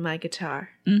and my guitar.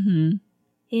 Mm-hmm.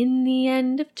 In the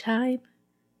end of time,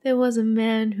 there was a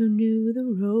man who knew the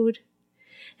road,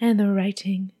 and the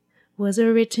writing was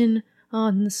written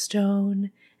on the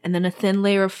stone. And then a thin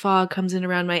layer of fog comes in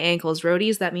around my ankles.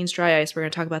 Roadies, that means dry ice. We're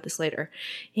going to talk about this later.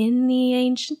 In the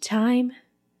ancient time,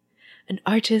 an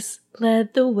artist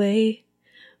led the way,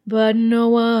 but no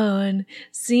one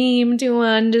seemed to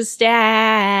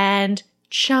understand.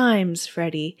 Chimes,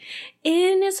 Freddie.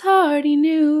 In his heart he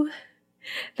knew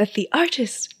that the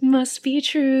artist must be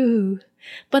true,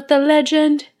 but the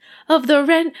legend of the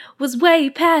rent was way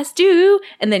past due.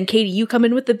 And then Katie, you come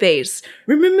in with the bass.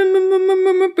 Well,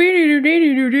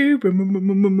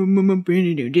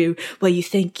 you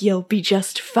think you'll be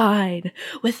just fine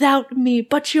without me,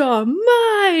 but you're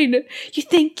mine. You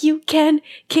think you can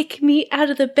kick me out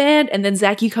of the band. And then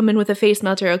Zach, you come in with a face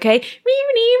melter, okay?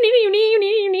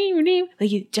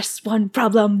 Like, just one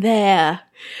problem there.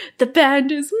 The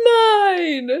band is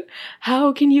mine.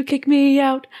 How can you kick me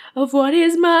out of what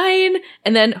is mine?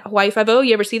 And then Hawaii Five-0,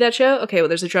 you ever see that show? Okay, well,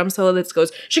 there's a drum solo that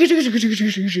goes,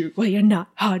 well, you're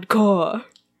not hardcore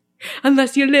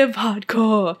unless you live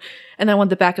hardcore. And I want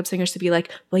the backup singers to be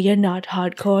like, well, you're not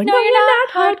hardcore. No, you're not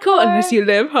hardcore unless you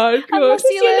live hardcore. Unless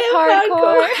you live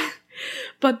hardcore.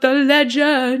 But the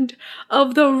legend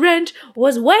of the rent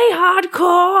was way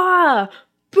hardcore.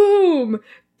 Boom.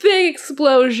 Big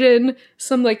explosion.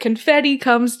 Some like confetti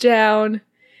comes down.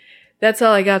 That's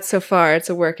all I got so far. It's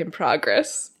a work in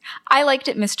progress. I liked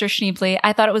it, Mr. Schneebly.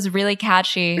 I thought it was really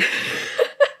catchy.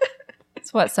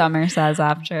 That's what Summer says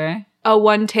after. A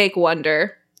one-take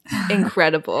wonder.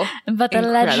 Incredible. But the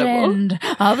legend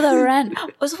of the rent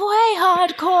was way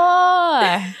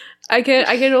hardcore. I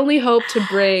can only hope to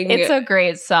bring... It's a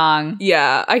great song.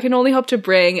 Yeah. I can only hope to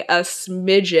bring a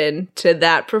smidgen to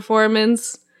that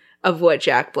performance of what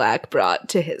Jack Black brought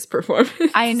to his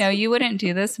performance. I know you wouldn't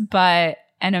do this, but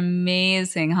an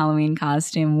amazing Halloween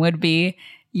costume would be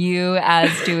you as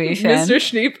Dewey Finn. Mr.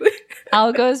 Schneebly.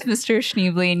 I'll go as Mr.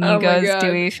 Schneebly and you go as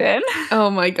Dewey Finn.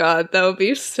 Oh my god, that would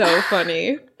be so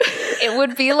funny. It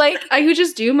would be like... I could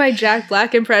just do my Jack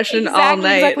Black impression all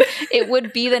night. Exactly. It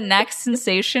would be the next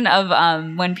sensation of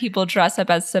when people dress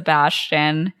up as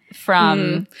Sebastian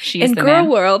from She's in the Girl Man.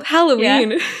 World,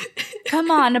 Halloween. Yeah.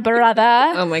 Come on,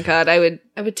 brother. Oh my god, I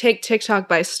would take TikTok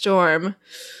by storm.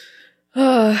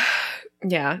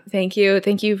 Yeah, thank you,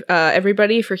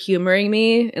 everybody, for humoring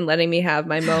me and letting me have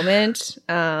my moment.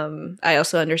 I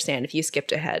also understand if you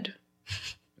skipped ahead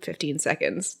 15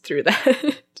 seconds through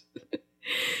that.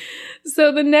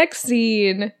 So the next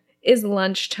scene is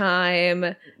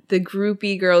lunchtime. The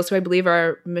groupie girls, who I believe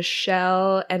are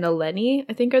Michelle and Eleni,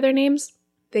 I think are their names.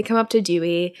 They come up to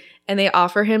Dewey and they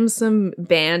offer him some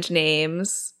band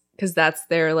names because that's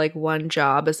their like one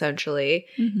job essentially.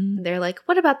 Mm-hmm. They're like,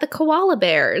 what about the Koala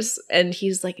Bears? And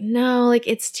he's like, no, like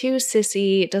it's too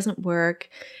sissy. It doesn't work.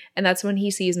 And that's when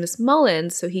he sees Miss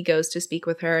Mullins. So he goes to speak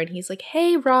with her and he's like,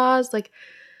 hey, Roz, like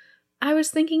I was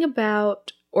thinking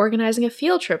about organizing a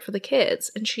field trip for the kids.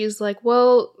 And she's like,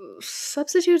 well,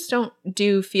 substitutes don't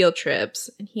do field trips.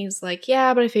 And he's like,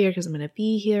 yeah, but I figured because I'm going to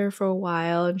be here for a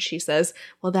while. And she says,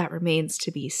 well, that remains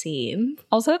to be seen.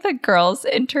 Also, the girls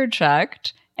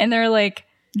interject and they're like,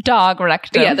 dog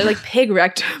rectum. Yeah, they're like pig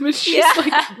rectum. And she's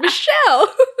like,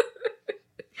 Michelle.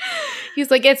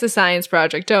 He's like, it's a science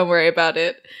project. Don't worry about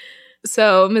it.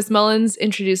 So Miss Mullins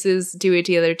introduces Dewey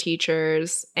to the other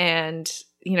teachers, and,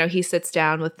 you know, he sits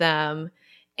down with them,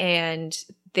 and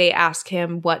they ask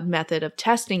him what method of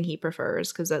testing he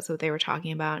prefers, because that's what they were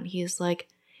talking about. And he's like,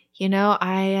 you know,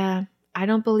 I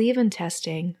don't believe in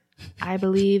testing. I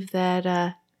believe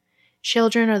that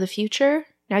children are the future.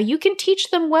 Now, you can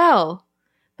teach them well,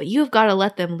 but you've got to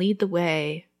let them lead the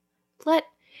way. Let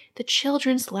the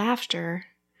children's laughter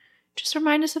just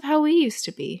remind us of how we used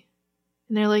to be.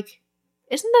 And they're like,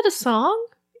 isn't that a song?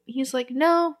 He's like,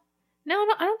 no,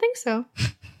 I don't think so.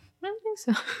 I don't think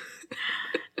so.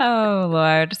 Oh,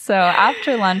 Lord. So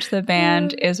after lunch, the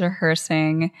band is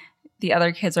rehearsing. The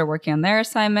other kids are working on their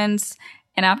assignments.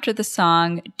 And after the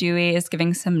song, Dewey is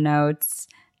giving some notes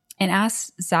and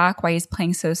asks Zach why he's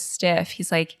playing so stiff.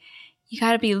 He's like, you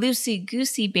got to be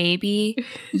loosey-goosey, baby.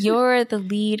 You're the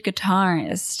lead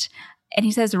guitarist. And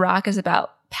he says rock is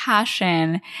about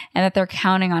passion and that they're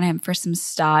counting on him for some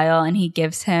style. And he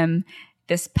gives him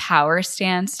this power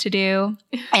stance to do.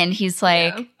 And he's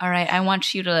like, all right, I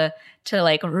want you to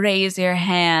like raise your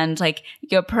hand like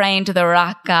you're praying to the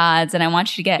rock gods, and I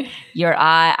want you to get your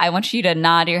eye. I want you to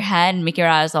nod your head and make your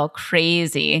eyes all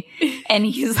crazy. And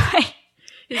he's like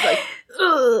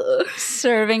ugh,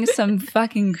 serving some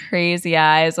fucking crazy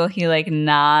eyes while he like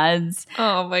nods.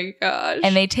 Oh my gosh.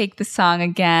 And they take the song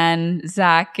again.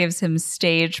 Zach gives him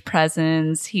stage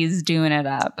presence. He's doing it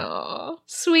up. Oh,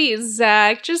 sweet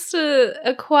Zach. Just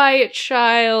a quiet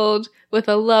child with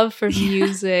a love for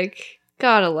music.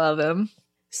 Gotta love him.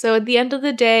 So at the end of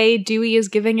the day, Dewey is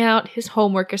giving out his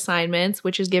homework assignments,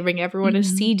 which is giving everyone a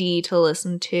CD to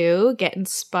listen to, get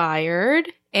inspired.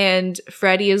 And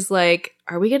Freddie is like,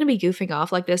 are we going to be goofing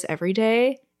off like this every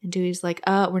day? And Dewey's like,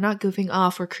 we're not goofing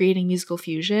off. We're creating musical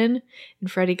fusion.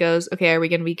 And Freddie goes, okay, are we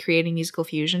going to be creating musical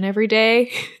fusion every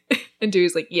day? And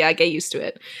Dewey's like, yeah, get used to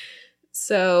it.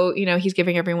 So, you know, he's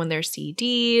giving everyone their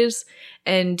CDs.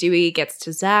 And Dewey gets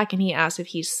to Zach and he asks if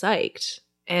he's psyched.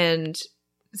 And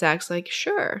Zach's like,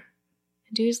 sure.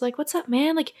 And Dewey's like, what's up,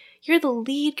 man? Like, you're the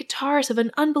lead guitarist of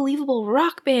an unbelievable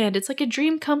rock band. It's like a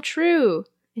dream come true.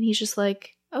 And he's just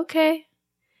like, okay.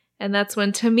 And that's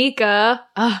when Tamika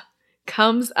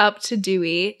comes up to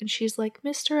Dewey and she's like,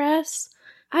 Mr. S,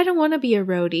 I don't want to be a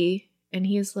roadie. And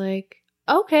he's like,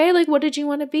 okay, like, what did you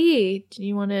want to be? Do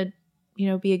you want to, you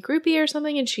know, be a groupie or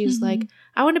something? And she's like,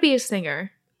 I want to be a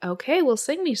singer. Okay, well,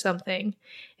 sing me something.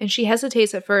 And she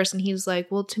hesitates at first and he's like,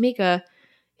 well, Tamika,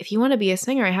 if you want to be a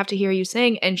singer, I have to hear you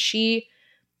sing. And she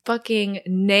fucking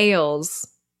nails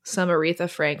some Aretha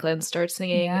Franklin, starts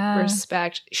singing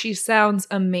Respect. She sounds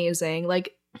amazing.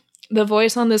 Like, the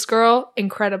voice on this girl,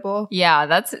 incredible. Yeah,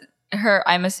 that's her,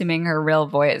 I'm assuming her real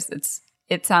voice.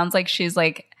 It sounds like she's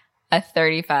like a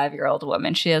 35-year-old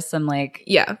woman. She has some like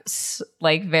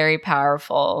very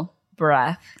powerful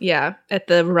breath. Yeah, at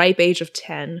the ripe age of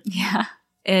 10. Yeah.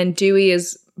 And Dewey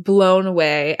is blown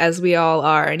away, as we all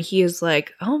are, and he is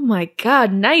like, oh my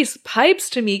god, nice pipes,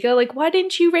 Tamika. Like, why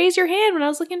didn't you raise your hand when I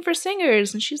was looking for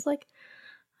singers? And she's like,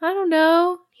 I don't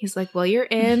know. He's like, well, you're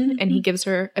in. And he gives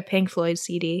her a Pink Floyd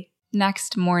CD.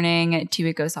 Next morning,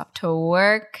 Dewey goes off to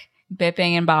work,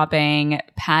 bipping and bopping.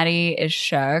 Patty is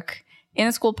shook. In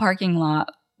the school parking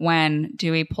lot, when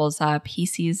Dewey pulls up, he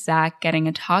sees Zach getting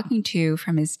a talking to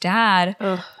from his dad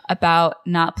about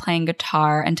not playing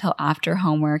guitar until after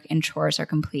homework and chores are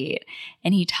complete.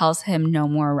 And he tells him no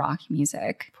more rock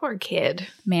music. Poor kid.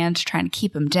 Man's trying to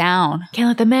keep him down. Can't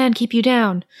let the man keep you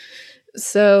down.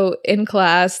 So in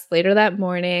class, later that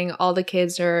morning, all the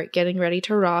kids are getting ready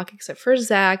to rock, except for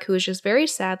Zach, who is just very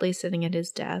sadly sitting at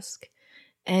his desk.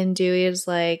 And Dewey is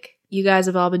like, you guys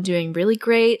have all been doing really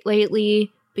great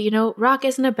lately. But, you know, rock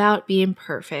isn't about being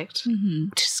perfect.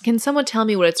 Just, can someone tell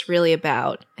me what it's really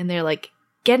about? And they're like,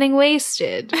 getting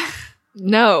wasted.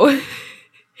 No.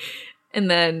 And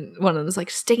then one of them is like,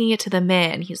 sticking it to the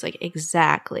man. He's like,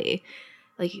 exactly.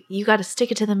 Like, you got to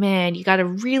stick it to the man. You got to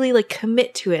really, like,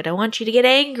 commit to it. I want you to get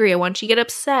angry. I want you to get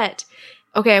upset.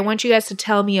 Okay, I want you guys to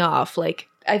tell me off. Like,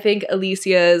 I think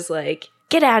Alicia is like,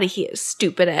 get out of here,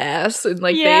 stupid ass. And,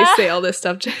 like, they say all this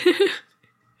stuff to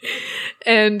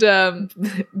And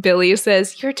Billy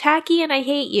says, you're tacky and I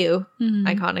hate you.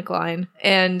 Iconic line.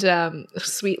 And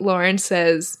Sweet Lauren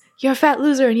says, you're a fat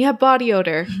loser and you have body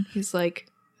odor. He's like,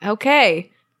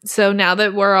 okay. So now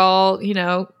that we're all, you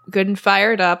know, good and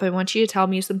fired up, I want you to tell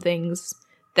me some things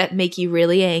that make you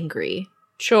really angry.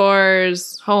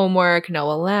 Chores, homework,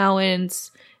 no allowance.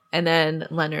 And then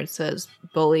Leonard says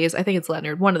bullies. I think it's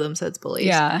Leonard. One of them says bullies.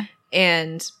 Yeah.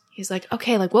 And he's like,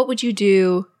 okay, like, what would you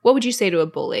do? What would you say to a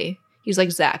bully? He's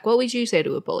like, Zach, what would you say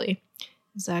to a bully?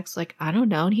 And Zach's like, I don't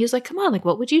know. And he's like, come on, like,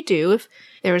 what would you do if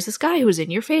there was this guy who was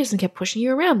in your face and kept pushing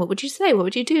you around? What would you say? What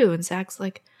would you do? And Zach's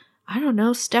like, I don't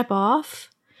know, step off.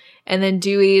 And then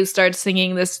Dewey starts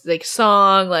singing this like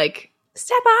song, like,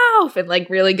 step off, and like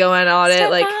really going on Step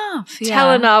it, like off.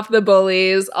 telling off the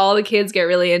bullies. All the kids get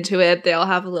really into it. They all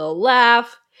have a little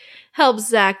laugh. Helps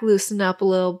Zach loosen up a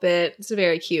little bit. It's a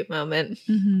very cute moment.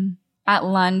 Mm-hmm. At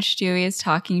lunch, Dewey is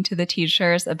talking to the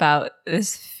teachers about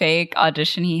this fake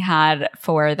audition he had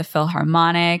for the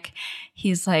Philharmonic.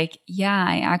 He's like, yeah,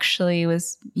 I actually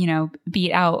was,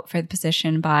 beat out for the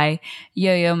position by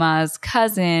Yo-Yo Ma's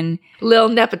cousin. Lil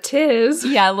Nepetiz.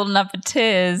 Yeah, Lil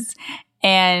Nepetiz.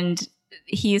 And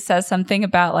he says something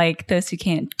about like those who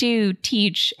can't do,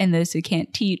 teach, and those who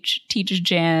can't teach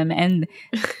gym. And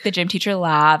the gym teacher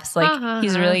laughs. Like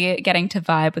he's really getting to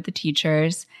vibe with the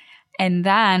teachers. And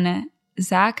then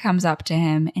Zach comes up to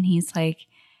him and he's like,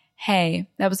 hey,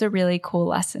 that was a really cool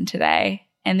lesson today.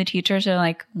 And the teachers are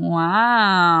like,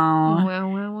 wow.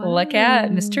 Look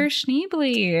at Mr.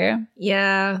 Schneebly.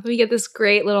 Yeah, we get this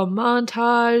great little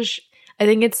montage. I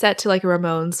think it's set to like a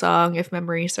Ramones song, if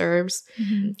memory serves.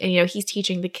 Mm-hmm. And, he's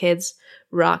teaching the kids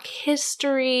rock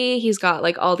history. He's got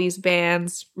like all these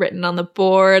bands written on the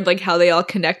board, like how they all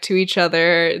connect to each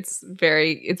other. It's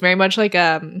very much like,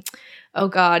 oh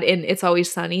God, and It's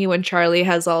Always Sunny when Charlie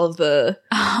has all of the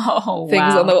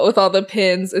things with all the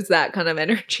pins. It's that kind of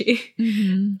energy.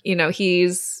 Mm-hmm.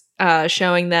 He's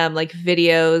showing them like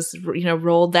videos,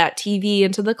 rolled that TV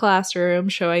into the classroom,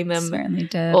 showing them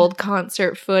old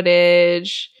concert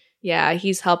footage. Yeah,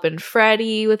 he's helping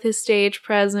Freddie with his stage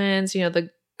presence. The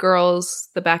girls,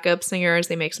 the backup singers,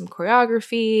 they make some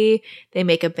choreography. They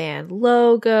make a band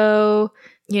logo.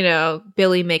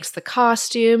 Billy makes the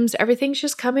costumes. Everything's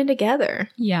just coming together.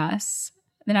 Yes.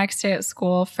 The next day at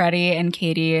school, Freddie and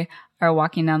Katie are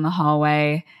walking down the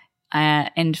hallway,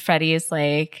 and Freddie is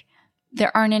like,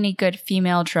 there aren't any good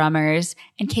female drummers.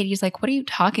 And Katie's like, what are you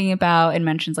talking about? And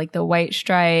mentions like the White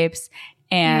Stripes.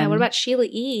 And what about Sheila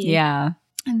E? Yeah.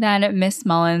 And then Miss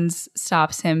Mullins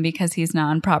stops him because he's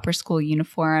not in proper school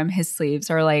uniform. His sleeves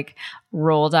are like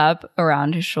rolled up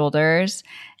around his shoulders.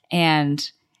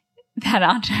 And that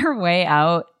on her way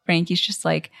out, Frankie's just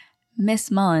like,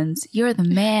 Miss Mullins, you're the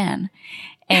man.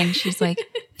 And she's like,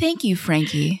 thank you,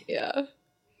 Frankie. Yeah.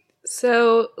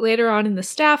 So later on in the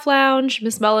staff lounge,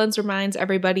 Miss Mullins reminds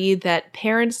everybody that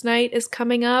Parents' Night is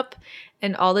coming up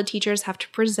and all the teachers have to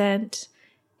present.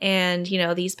 And,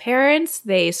 these parents,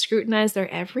 they scrutinize their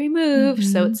every move, mm-hmm.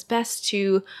 so it's best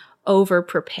to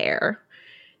over-prepare.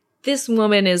 This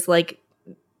woman is like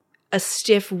a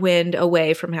stiff wind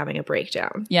away from having a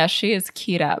breakdown. Yeah, she is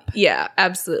keyed up. Yeah,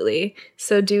 absolutely.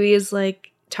 So Dewey is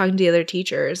like talking to the other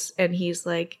teachers and he's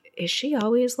like, is she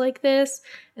always like this?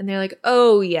 And they're like,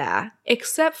 oh yeah,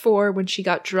 except for when she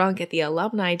got drunk at the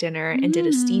alumni dinner and did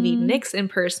a Stevie Nicks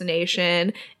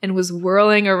impersonation and was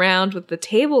whirling around with the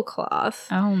tablecloth.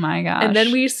 Oh my gosh. And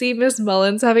then we see Miss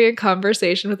Mullins having a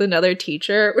conversation with another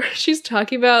teacher where she's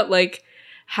talking about like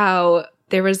how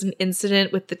there was an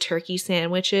incident with the turkey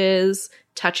sandwiches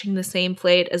touching the same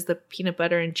plate as the peanut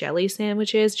butter and jelly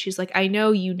sandwiches. She's like, I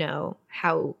know you know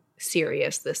how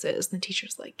serious this is. And the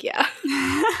teacher's like, yeah.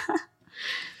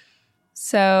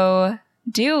 So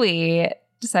Dewey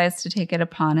decides to take it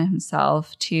upon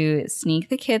himself to sneak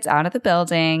the kids out of the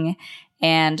building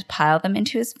and pile them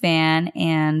into his van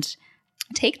and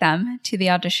take them to the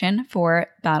audition for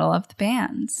Battle of the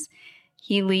Bands.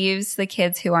 He leaves the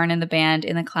kids who aren't in the band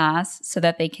in the class so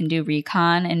that they can do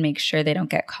recon and make sure they don't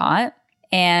get caught.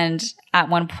 And at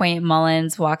one point,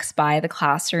 Mullins walks by the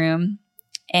classroom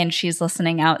and she's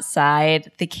listening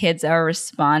outside. The kids are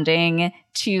responding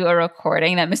to a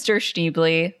recording that Mr.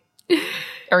 Schneebly,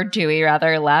 or Dewey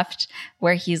rather, left,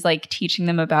 where he's like teaching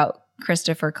them about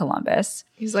Christopher Columbus.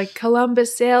 He's like,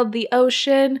 Columbus sailed the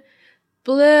ocean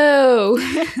blue.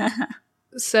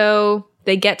 So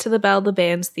they get to the Battle of the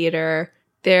Bands theater.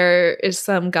 There is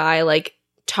some guy like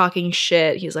talking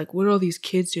shit. He's like, what are all these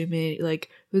kids doing? Like,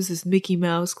 was this Mickey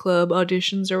Mouse Club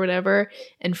auditions or whatever?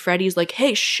 And Freddie's like,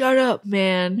 hey, shut up,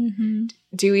 man.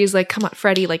 Mm-hmm. Dewey's like, come on,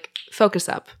 Freddie, like, focus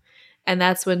up. And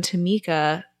that's when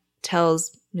Tamika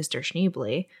tells Mr.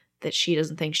 Schneebly that she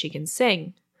doesn't think she can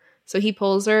sing. So he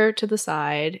pulls her to the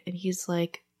side and he's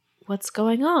like, what's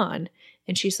going on?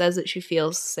 And she says that she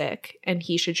feels sick and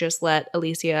he should just let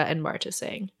Alicia and Marta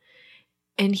sing.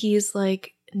 And he's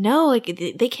like, no, like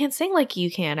they can't sing like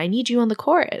you can. I need you on the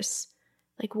chorus.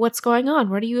 Like, what's going on?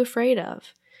 What are you afraid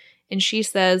of? And she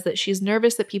says that she's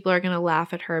nervous that people are going to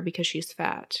laugh at her because she's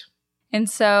fat. And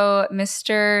so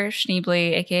Mr.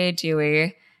 Schneebly, aka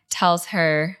Dewey, tells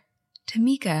her,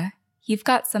 Tamika, You've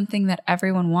got something that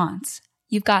everyone wants.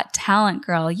 You've got talent,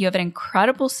 girl. You have an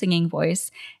incredible singing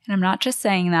voice. And I'm not just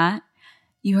saying that.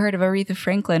 You heard of Aretha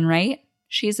Franklin, right?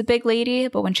 She's a big lady,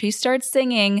 but when she starts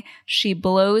singing, she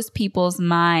blows people's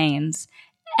minds.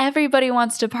 Everybody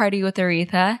wants to party with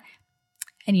Aretha.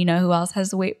 And you know who else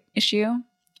has a weight issue?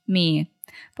 Me.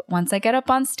 But once I get up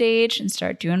on stage and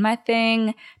start doing my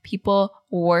thing, people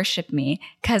worship me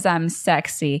because I'm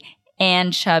sexy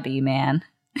and chubby, man.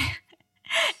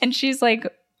 And she's like,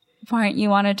 why aren't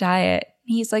you on a diet?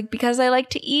 He's like, because I like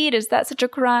to eat. Is that such a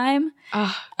crime?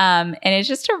 And it's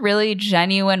just a really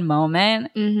genuine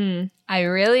moment. Mm-hmm. I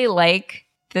really like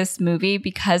this movie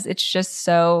because it's just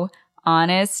so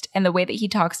honest. And the way that he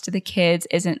talks to the kids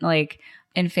isn't like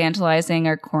infantilizing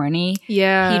or corny.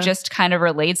 Yeah. He just kind of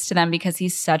relates to them because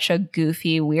he's such a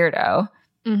goofy weirdo.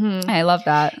 Mm-hmm. I love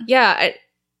that. Yeah,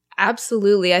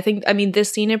 absolutely. I mean,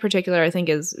 this scene in particular, I think,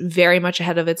 is very much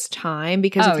ahead of its time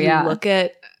because if you look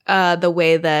at the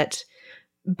way that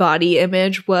body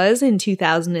image was in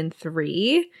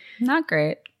 2003. Not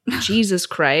great. Jesus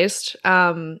Christ.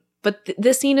 But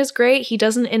this scene is great. He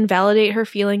doesn't invalidate her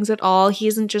feelings at all. He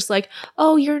isn't just like,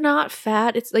 oh, you're not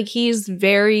fat. It's like he's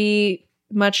very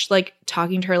much like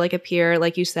talking to her like a peer,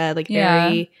 like you said, like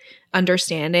very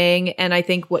understanding. And I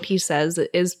think what he says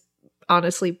is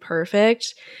honestly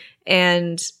perfect.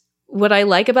 And what I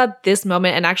like about this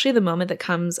moment, and actually the moment that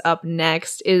comes up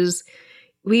next, is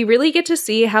we really get to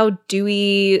see how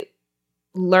Dewey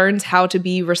learns how to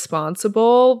be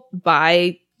responsible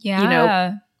by, you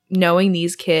know, knowing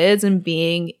these kids and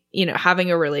being, you know,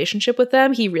 having a relationship with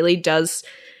them. He really does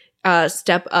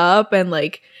step up and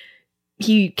like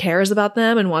he cares about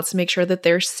them and wants to make sure that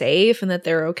they're safe and that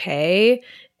they're okay.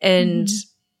 And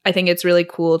I think it's really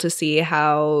cool to see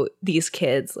how these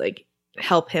kids like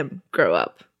help him grow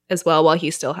up as well while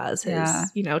he still has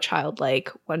his, you know, childlike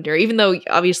wonder, even though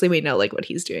obviously we know like what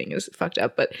he's doing is fucked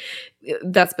up, but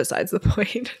that's besides the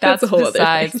point. That's a whole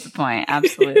besides other thing. the point.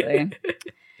 Absolutely.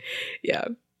 Yeah.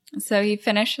 So he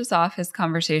finishes off his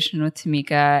conversation with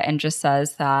Tamika and just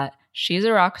says that she's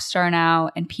a rock star now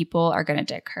and people are going to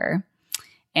dig her.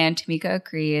 And Tamika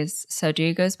agrees. So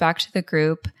Dewey goes back to the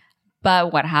group.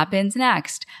 But what happens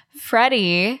next?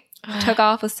 Freddie took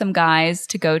off with some guys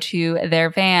to go to their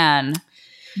van.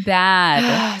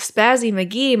 Bad. Spazzy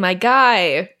McGee, my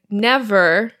guy.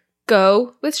 Never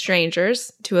go with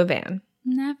strangers to a van.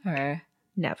 Never.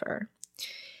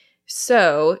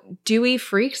 So Dewey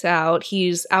freaks out.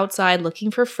 He's outside looking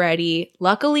for Freddie.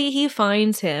 Luckily, he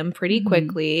finds him pretty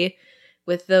quickly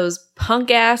with those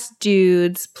punk-ass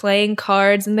dudes playing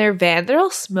cards in their van. They're all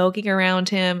smoking around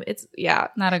him. It's,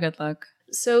 not a good look.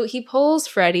 So he pulls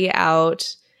Freddie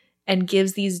out and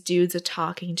gives these dudes a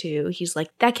talking to. He's like,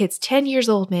 that kid's 10 years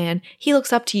old, man. He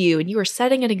looks up to you and you are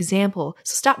setting an example.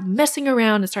 So stop messing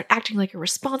around and start acting like a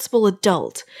responsible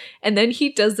adult. And then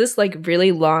he does this like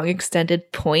really long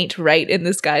extended point right in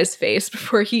this guy's face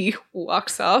before he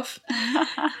walks off.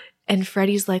 And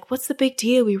Freddie's like, what's the big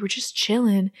deal? We were just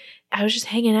chilling. I was just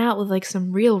hanging out with like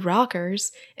some real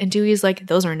rockers. And Dewey's like,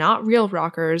 those are not real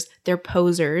rockers. They're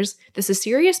posers. This is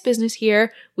serious business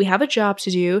here. We have a job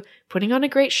to do. Putting on a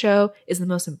great show is the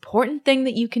most important thing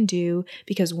that you can do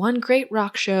because one great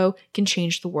rock show can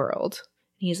change the world.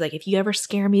 And he's like, if you ever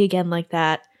scare me again like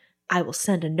that, I will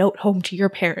send a note home to your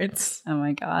parents. Oh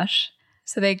my gosh.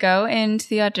 So they go into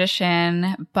the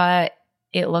audition, but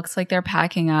it looks like they're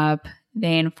packing up.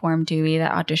 They inform Dewey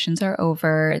that auditions are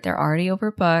over. They're already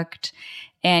overbooked.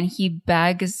 And he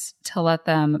begs to let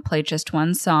them play just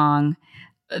one song.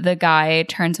 The guy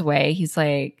turns away. He's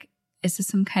like, is this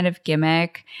some kind of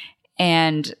gimmick?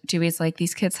 And Dewey's like,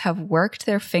 these kids have worked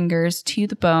their fingers to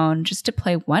the bone just to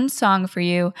play one song for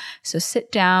you. So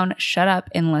sit down, shut up,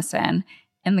 and listen.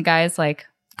 And the guy's like,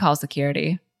 call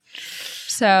security.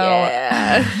 So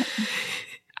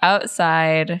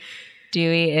outside,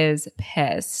 Dewey is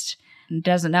pissed.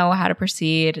 Doesn't know how to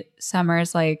proceed.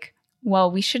 Summer's like,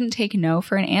 well, we shouldn't take no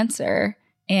for an answer.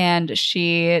 And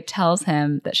she tells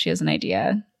him that she has an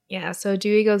idea. Yeah, so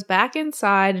Dewey goes back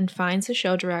inside and finds the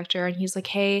show director. And he's like,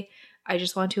 hey, I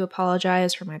just want to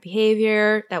apologize for my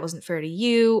behavior. That wasn't fair to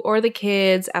you or the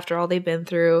kids after all they've been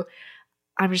through.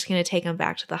 I'm just going to take them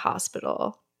back to the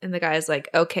hospital. And the guy's like,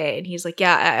 okay. And he's like,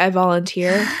 yeah, I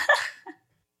volunteer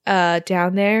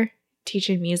down there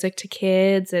teaching music to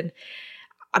kids.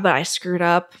 But I screwed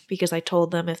up because I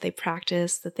told them if they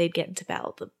practiced that they'd get into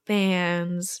battle of the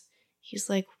bands. He's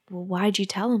like, well, why'd you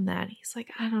tell them that? He's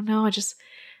like, I don't know. I just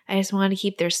wanted to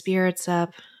keep their spirits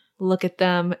up. Look at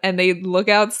them. And they look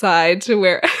outside to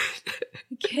where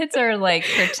kids are like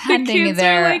pretending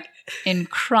they're in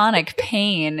chronic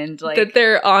pain and like that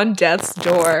they're on death's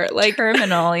door, like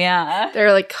terminal. Yeah,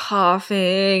 they're like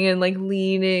coughing and like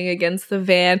leaning against the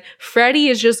van. Freddie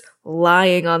is just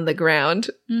lying on the ground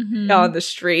on the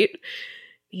street.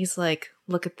 He's like,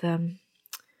 look at them.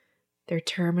 They're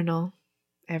terminal.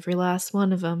 Every last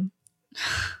one of them.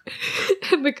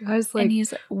 And the guy's like, and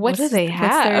he's like, what do they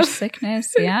have? What's their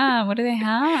sickness? Yeah, what do they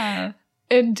have?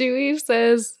 And Dewey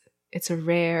says, it's a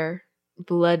rare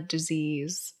blood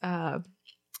disease.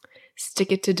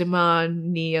 Stick it to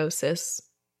demoniosis.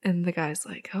 And the guy's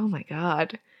like, oh my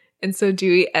God. And so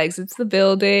Dewey exits the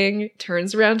building,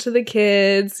 turns around to the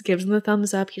kids, gives them the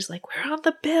thumbs up. He's like, we're on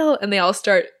the bill. And they all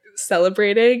start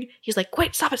celebrating. He's like,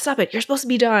 wait, stop it. You're supposed to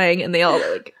be dying. And they all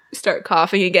like start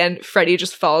coughing again. Freddie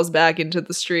just falls back into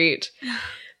the street.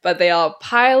 But they all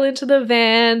pile into the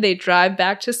van. They drive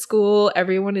back to school.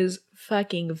 Everyone is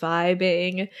fucking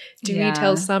vibing. Dewey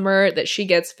tells Summer that she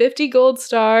gets 50 gold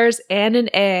stars and an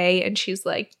A. And she's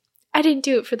like, I didn't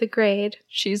do it for the grade.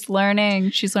 She's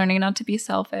learning. She's learning not to be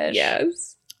selfish.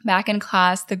 Yes. Back in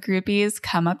class, the groupies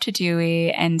come up to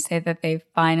Dewey and say that they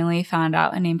finally found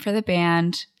out a name for the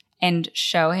band and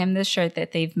show him the shirt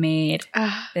that they've made,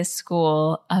 this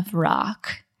School of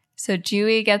Rock. So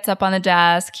Dewey gets up on the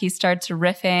desk. He starts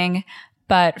riffing,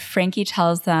 but Frankie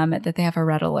tells them that they have a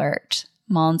red alert.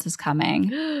 Mullins is coming.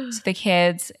 So the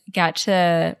kids get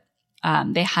to,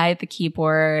 they hide the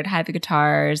keyboard, hide the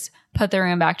guitars, put the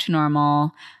room back to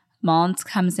normal. Mullins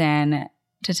comes in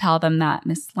to tell them that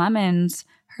Miss Lemons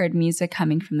heard music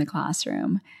coming from the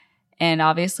classroom. And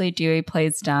obviously Dewey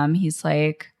plays dumb. He's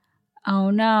like,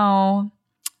 oh no,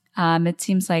 it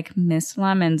seems like Miss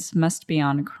Lemons must be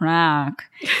on crack.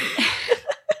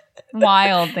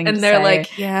 Wild thing to say. And they're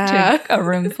like, yeah. To a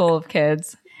room full of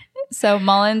kids. So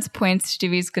Mullins points to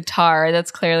Dewey's guitar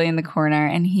that's clearly in the corner.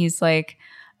 And he's like,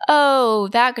 oh,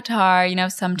 that guitar,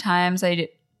 sometimes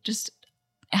it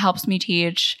helps me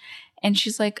teach. And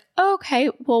she's like, okay,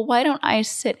 well, why don't I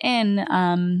sit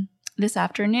in this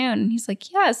afternoon? And he's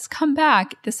like, yes, come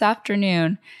back this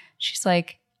afternoon. She's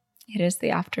like, it is the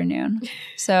afternoon.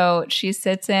 So she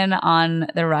sits in on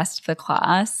the rest of the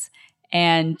class,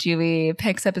 and Dewey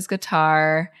picks up his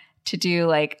guitar to do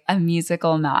like a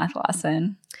musical math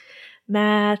lesson.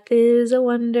 Math is a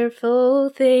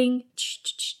wonderful thing.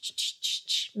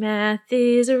 Math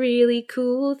is a really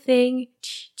cool thing.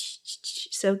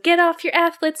 So get off your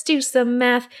ass, let's do some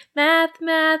math. Math.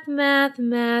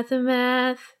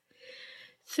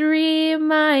 3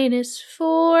 minus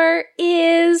 4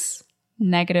 is...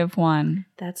 -1.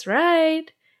 That's right.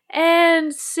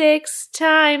 And 6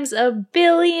 times a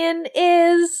billion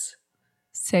is...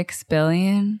 6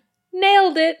 billion?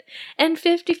 Nailed it. And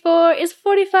 54 is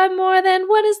 45 more than...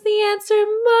 What is the answer,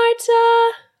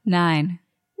 Marta? 9.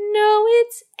 No,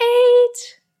 it's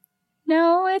 8.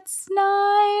 No, it's 9.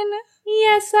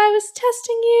 Yes, I was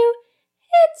testing you.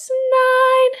 It's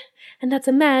 9. And that's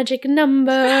a magic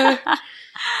number.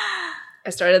 I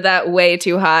started that way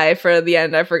too high for the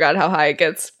end. I forgot how high it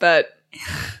gets, but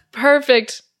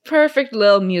perfect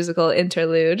little musical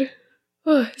interlude.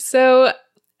 So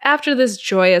after this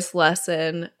joyous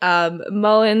lesson,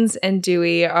 Mullins and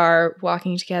Dewey are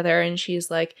walking together, and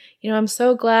she's like, I'm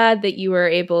so glad that you were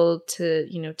able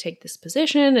to, take this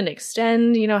position and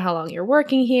extend, how long you're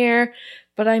working here.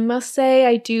 But I must say,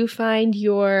 I do find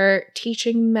your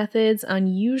teaching methods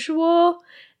unusual.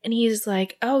 And he's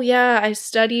like, oh yeah, I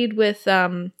studied with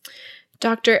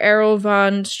Dr. Errol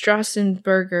von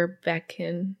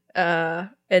Strassenberger-Becken.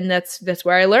 And that's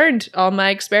where I learned all my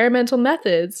experimental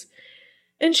methods.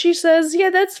 And she says,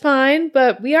 yeah, that's fine,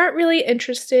 but we aren't really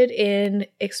interested in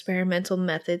experimental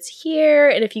methods here.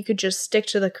 And if you could just stick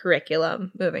to the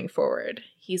curriculum moving forward.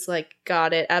 He's like,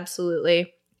 got it,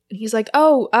 absolutely. And he's like,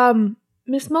 oh,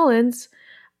 Miss Mullins,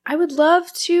 I would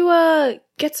love to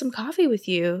get some coffee with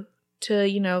you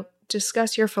to,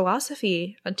 discuss your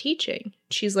philosophy on teaching.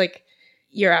 She's like,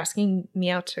 you're asking me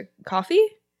out to coffee?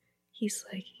 He's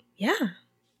like, yeah.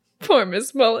 Poor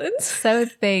Miss Mullins. So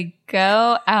they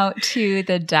go out to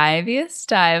the Divious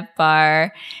Dive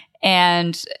Bar,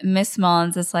 and Miss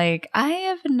Mullins is like, I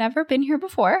have never been here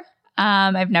before.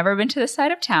 I've never been to this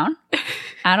side of town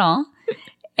at all.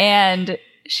 And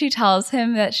she tells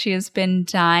him that she has been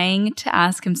dying to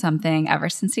ask him something ever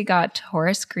since he got to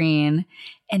Horace Green.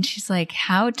 And she's like,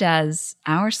 how does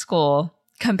our school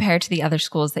compare to the other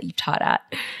schools that you taught at?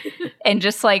 And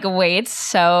just like waits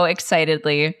so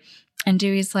excitedly. And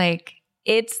Dewey's like,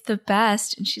 it's the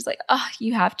best. And she's like, oh,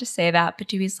 you have to say that. But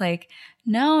Dewey's like,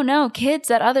 no,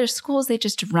 kids at other schools, they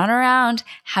just run around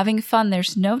having fun.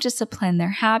 There's no discipline. They're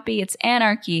happy. It's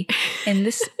anarchy. And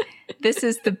This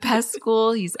is the best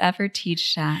school he's ever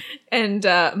teached at. And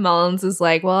Mullins is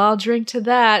like, well, I'll drink to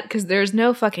that because there's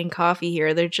no fucking coffee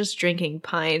here. They're just drinking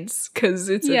pints because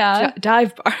it's a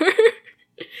dive bar.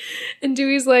 And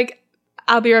Dewey's like,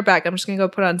 I'll be right back. I'm just going to go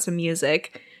put on some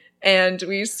music. And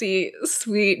we see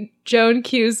sweet Joan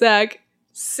Cusack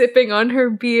sipping on her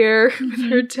beer with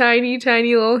her tiny,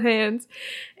 tiny little hands.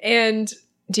 And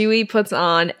Dewey puts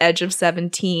on Edge of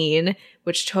 17,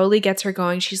 which totally gets her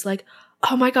going. She's like,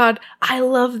 oh my God, I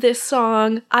love this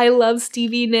song. I love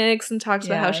Stevie Nicks, and talks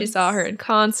about how she saw her in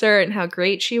concert and how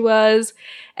great she was.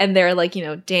 And they're like, you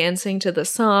know, dancing to the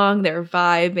song. They're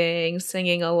vibing,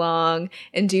 singing along.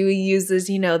 And Dewey uses,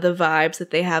 you know, the vibes that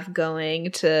they have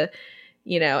going to,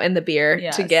 you know, and the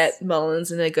beer to get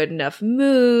Mullins in a good enough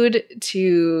mood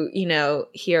to, you know,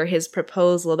 hear his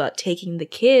proposal about taking the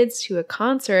kids to a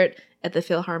concert at the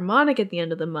Philharmonic at the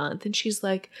end of the month. And she's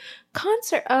like,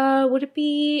 concert, would it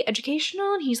be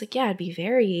educational? And he's like, yeah, it'd be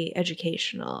very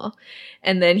educational.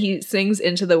 And then he sings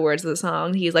into the words of the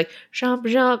song. He's like, jump,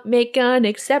 jump, make an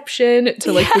exception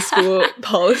to like the school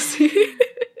policy.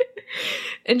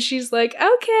 And she's like,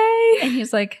 okay. And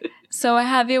he's like, so I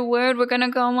have your word, we're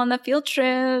gonna go on the field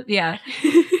trip. Yeah.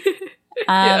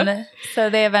 So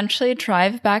they eventually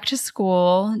drive back to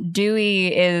school. Dewey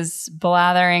is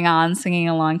blathering on, singing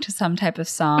along to some type of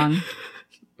song.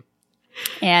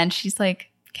 And she's like,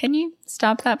 can you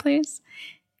stop that, please?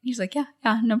 He's like, yeah,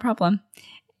 no problem.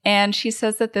 And she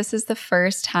says that this is the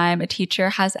first time a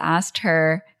teacher has asked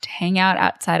her to hang out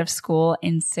outside of school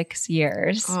in 6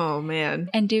 years. Oh, man.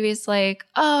 And Dewey's like,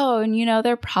 oh, and you know,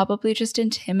 they're probably just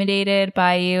intimidated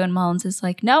by you. And Mullins is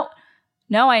like, no,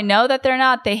 I know that they're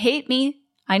not. They hate me.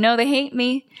 I know they hate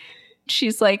me.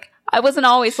 She's like, I wasn't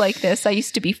always like this. I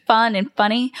used to be fun and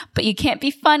funny, but you can't be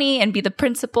funny and be the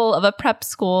principal of a prep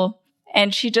school.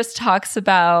 And she just talks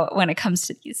about when it comes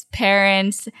to these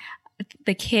parents,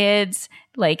 the kids,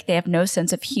 like they have no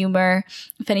sense of humor.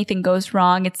 If anything goes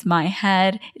wrong, it's my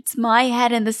head. It's my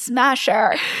head and the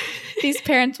smasher. These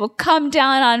parents will come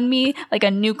down on me like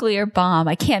a nuclear bomb.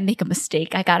 I can't make a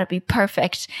mistake. I gotta be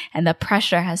perfect. And the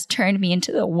pressure has turned me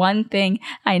into the one thing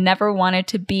I never wanted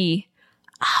to be.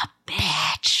 A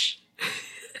bitch.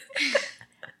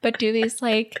 But Dewey's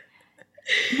like,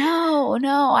 no,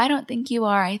 I don't think you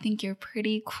are. I think you're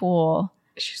pretty cool.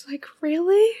 She's like,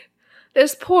 really?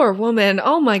 This poor woman.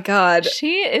 Oh my God.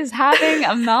 She is having a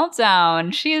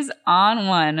meltdown. She is on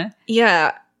one.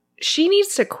 Yeah. She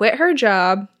needs to quit her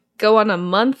job, go on a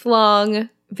month-long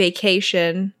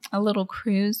vacation. A little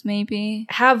cruise, maybe.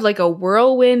 Have like a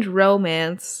whirlwind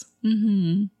romance.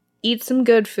 Mm-hmm. Eat some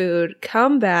good food.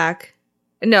 Come back.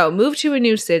 No, move to a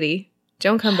new city.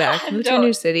 Don't come back. Move to a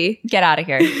new city. Get out of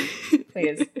here.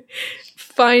 Please.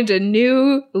 Find a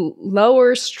new,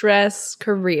 lower stress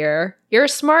career. You're a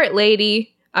smart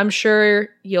lady. I'm sure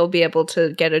you'll be able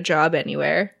to get a job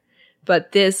anywhere.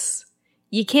 But this,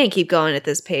 you can't keep going at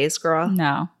this pace, girl.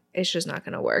 No. It's just not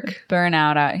going to work.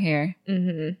 Burnout out here.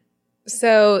 Mm-hmm.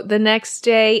 So the next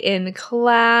day in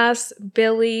class,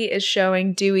 Billy is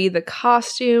showing Dewey the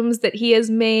costumes that he has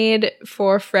made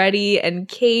for Freddie and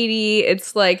Katie.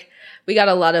 It's like we got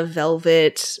a lot of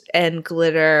velvet and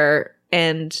glitter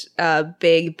and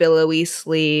big billowy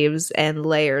sleeves and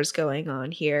layers going on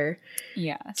here.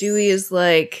 Yes. Dewey is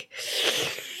like,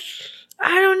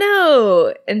 I don't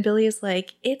know. And Billy is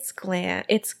like, it's glam,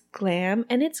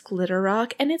 and it's glitter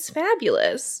rock, and it's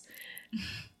fabulous.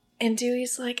 And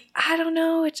Dewey's like, I don't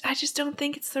know. I just don't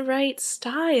think it's the right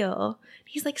style.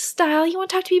 He's like, style? You want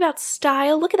to talk to me about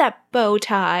style? Look at that bow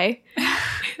tie.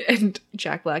 And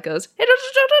Jack Black goes, hey, don't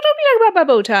be talking about my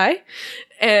bow tie.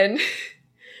 And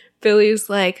Billy's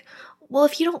like, well,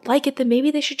 if you don't like it, then maybe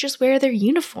they should just wear their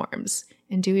uniforms.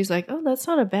 And Dewey's like, oh, that's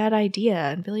not a bad idea.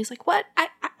 And Billy's like, what?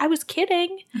 I was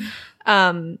kidding.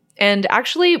 And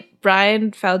actually,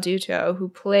 Brian Falduto, who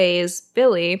plays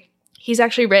Billy, he's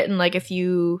actually written like a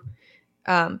few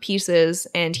pieces,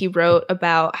 and he wrote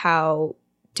about how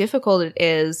difficult it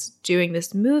is doing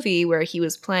this movie where he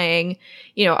was playing,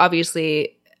 you know,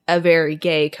 obviously a very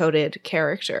gay-coded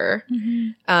character.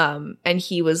 Mm-hmm. And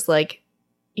he was like,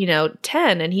 you know,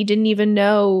 10, and he didn't even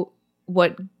know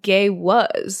what gay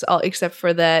was, except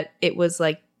for that it was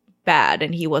like bad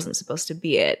and he wasn't supposed to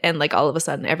be it. And like all of a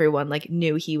sudden everyone like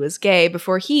knew he was gay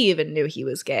before he even knew he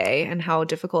was gay, and how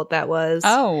difficult that was.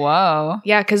 Oh, whoa.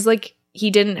 Yeah, because like he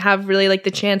didn't have really like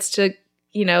the chance to,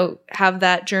 you know, have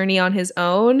that journey on his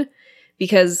own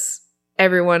because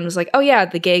everyone was like, oh yeah,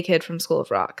 the gay kid from School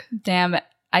of Rock. Damn it.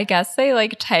 I guess they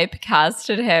like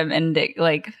typecasted him and it,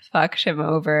 like fucked him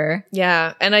over.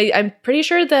 Yeah, and I'm pretty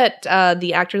sure that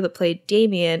the actor that played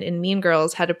Damien in Mean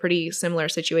Girls had a pretty similar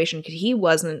situation because he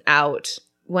wasn't out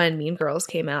when Mean Girls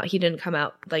came out. He didn't come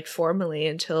out like formally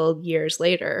until years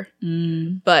later.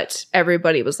 But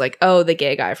everybody was like, oh, the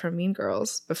gay guy from Mean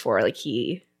Girls, before like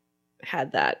he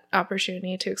had that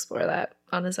opportunity to explore that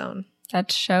on his own.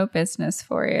 That's show business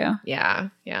for you. Yeah.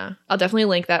 I'll definitely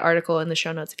link that article in the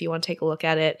show notes if you want to take a look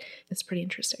at it. It's pretty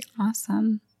interesting.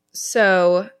 Awesome.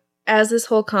 So as this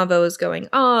whole convo is going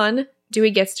on,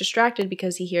 Dewey gets distracted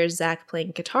because he hears Zach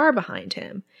playing guitar behind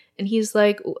him. And he's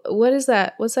like, what is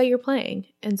that? What's that you're playing?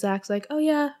 And Zach's like, oh,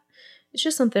 yeah, it's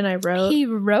just something I wrote. He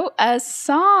wrote a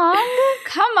song?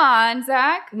 Come on,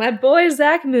 Zach. My boy,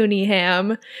 Zach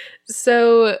Mooneyham.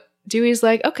 So Dewey's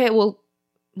like, okay, well,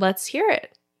 let's hear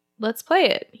it. Let's play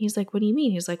it. He's like, what do you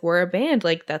mean? He's like, we're a band.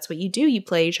 Like, that's what you do. You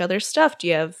play each other's stuff.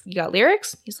 You got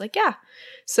lyrics? He's like, yeah.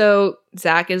 So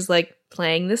Zach is like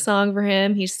playing the song for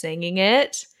him. He's singing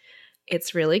it.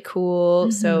 It's really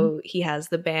cool. So he has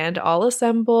the band all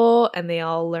assemble and they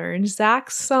all learn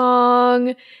Zach's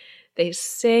song. They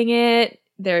sing it.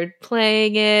 They're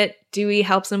playing it. Dewey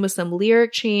helps him with some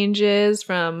lyric changes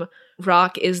from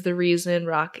rock is the reason,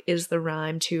 rock is the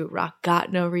rhyme to rock got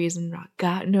no reason, rock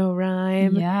got no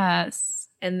rhyme. Yes.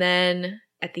 And then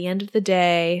at the end of the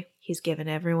day, he's giving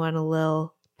everyone a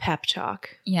little pep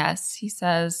talk. Yes. He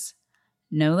says,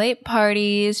 no late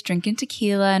parties, drinking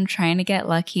tequila and trying to get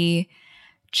lucky.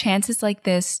 Chances like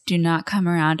this do not come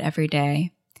around every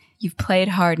day. You've played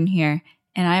hard in here,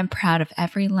 and I am proud of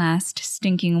every last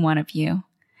stinking one of you.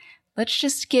 Let's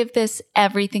just give this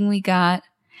everything we got.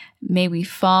 May we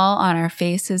fall on our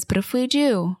faces, but if we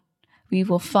do, we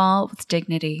will fall with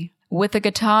dignity. With a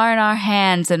guitar in our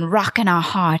hands and rock in our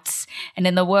hearts, and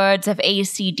in the words of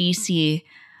AC/DC,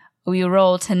 we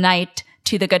roll tonight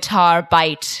to the guitar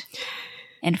bite.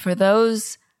 And for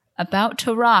those about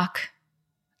to rock,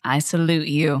 I salute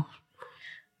you.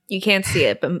 You can't see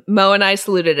it, but Mo and I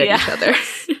saluted at each other.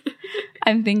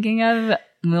 I'm thinking of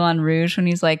Moulin Rouge when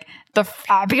he's like, the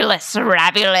fabulous,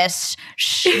 rabulous,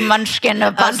 munchkin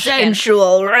of a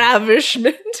sensual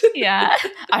ravishment. Yeah,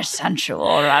 a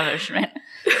sensual ravishment.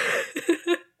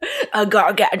 A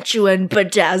gargantuan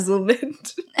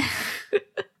bedazzlement.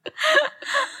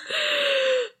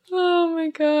 Oh my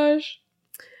gosh.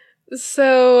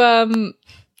 So,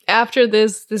 after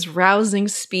this rousing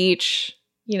speech,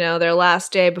 you know, their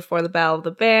last day before the Battle of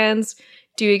the Bands,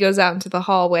 Dewey goes out into the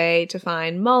hallway to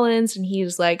find Mullins, and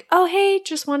he's like, oh, hey,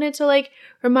 just wanted to, like,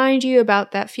 remind you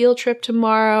about that field trip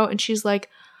tomorrow. And she's like,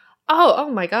 oh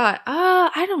my God,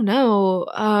 I don't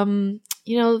know.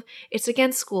 You know, it's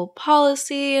against school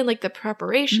policy and, like, the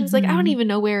preparations. Like, I don't even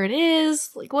know where it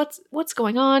is. Like, what's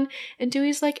going on? And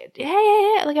Dewey's like,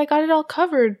 hey, like, I got it all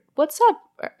covered. What's up?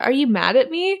 Are you mad at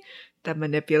me? That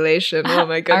manipulation. Oh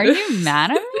my goodness. Are you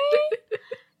mad at me?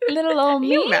 Little old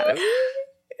me? Are you mad at me?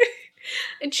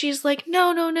 And she's like,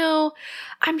 no.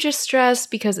 I'm just stressed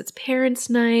because it's parents'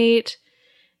 night.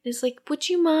 And it's like, would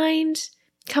you mind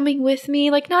coming with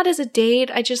me? Like, not as a date.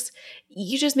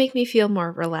 You just make me feel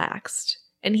more relaxed.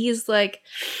 And he's like,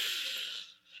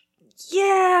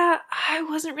 yeah, I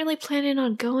wasn't really planning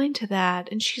on going to that.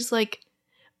 And she's like,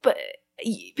 but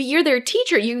you're their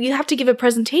teacher. You have to give a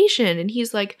presentation. And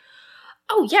he's like,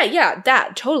 oh, yeah,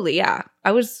 that, totally, yeah.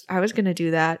 I was gonna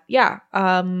do that. Yeah.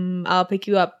 I'll pick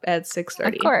you up at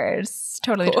 6:30. Of course.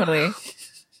 Totally.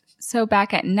 So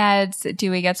back at Ned's,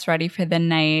 Dewey gets ready for the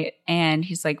night, and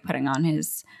he's, like, putting on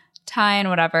his tie and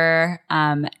whatever.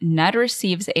 Ned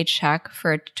receives a check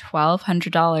for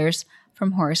 $1,200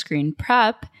 from Horace Green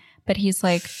Prep, but he's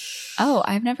like, oh,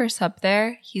 I've never subbed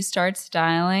there. He starts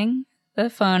dialing the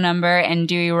phone number, and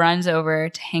Dewey runs over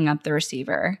to hang up the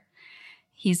receiver.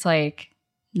 He's like,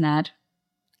 Ned,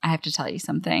 I have to tell you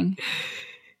something.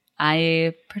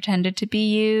 I pretended to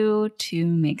be you to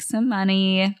make some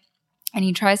money. And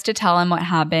he tries to tell him what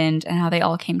happened and how they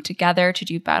all came together to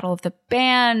do Battle of the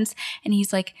Bands. And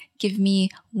he's like, give me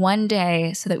one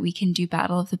day so that we can do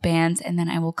Battle of the Bands, and then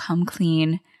I will come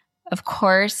clean. Of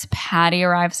course, Patty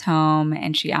arrives home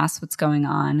and she asks what's going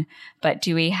on, but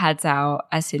Dewey heads out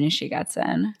as soon as she gets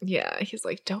in. Yeah, he's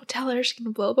like, don't tell her, she's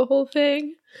gonna blow the whole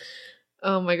thing.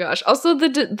 Oh my gosh. Also,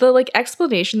 the like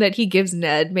explanation that he gives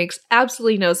Ned makes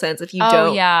absolutely no sense if you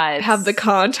don't have the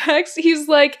context. He's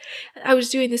like, I was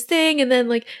doing this thing, and then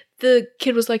like the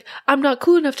kid was like, I'm not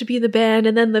cool enough to be in the band,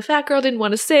 and then the fat girl didn't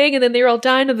want to sing, and then they were all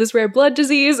dying of this rare blood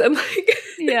disease, and like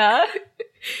yeah.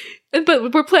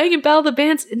 But we're playing in Battle of the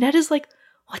Bands, and Ned is like,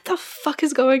 what the fuck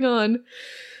is going on?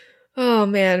 Oh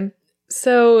man.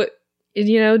 So,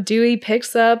 you know, Dewey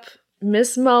picks up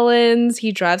Miss Mullins,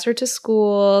 he drives her to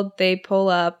school, they pull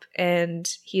up, and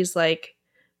he's like,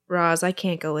 Roz, I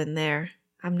can't go in there.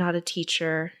 I'm not a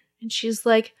teacher. And she's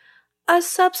like, a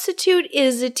substitute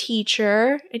is a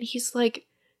teacher. And he's like,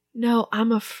 no,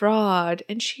 I'm a fraud.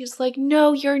 And she's like,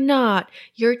 no, you're not.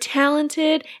 You're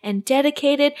talented and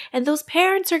dedicated, and those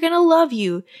parents are going to love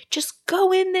you. Just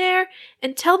go in there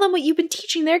and tell them what you've been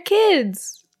teaching their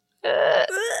kids.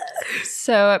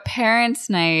 So at parents'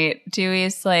 night,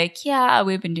 Dewey's like, yeah,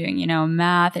 we've been doing,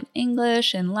 math and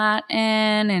English and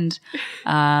Latin and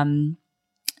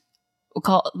we'll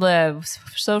call it the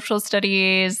social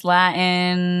studies,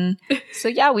 Latin. So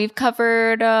yeah, we've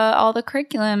covered all the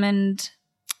curriculum, and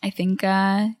I think,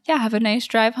 have a nice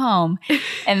drive home.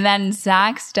 And then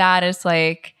Zach's dad is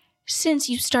like, since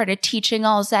you started teaching,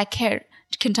 all Zach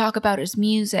can talk about is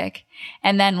music.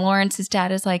 And then Lawrence's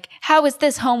dad is like, how is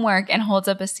this homework? And holds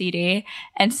up a CD.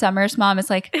 And Summer's mom is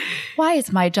like, why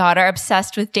is my daughter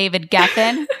obsessed with David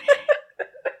Geffen?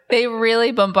 They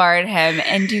really bombard him.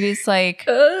 And Dewey's like,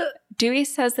 Dewey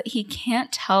says that he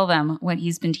can't tell them what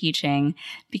he's been teaching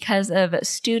because of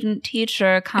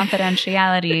student-teacher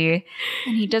confidentiality.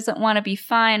 And he doesn't want to be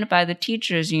fined by the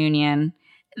teachers union.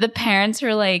 The parents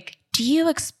are like, do you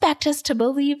expect us to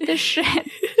believe this shit?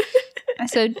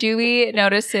 So Dewey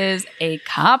notices a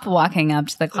cop walking up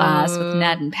to the class with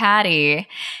Ned and Patty.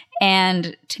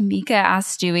 And Tamika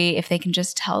asks Dewey if they can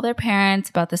just tell their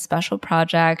parents about the special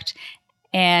project.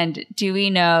 And Dewey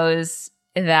knows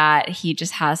that he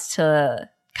just has to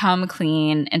come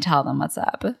clean and tell them what's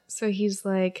up. So he's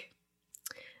like,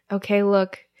 okay,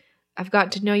 look, I've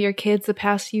got to know your kids the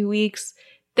past few weeks.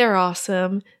 They're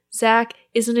awesome. Zach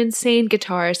is an insane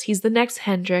guitarist. He's the next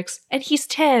Hendrix, and he's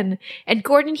 10. And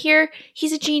Gordon here,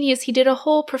 he's a genius. He did a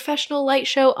whole professional light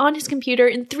show on his computer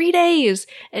in 3 days.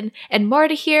 And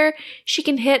Marta here, she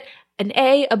can hit an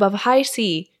A above a high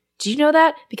C. Do you know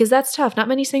that? Because that's tough. Not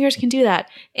many singers can do that.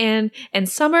 And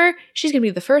Summer, she's going to be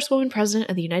the first woman president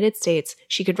of the United States.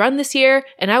 She could run this year,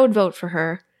 and I would vote for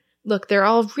her. Look, they're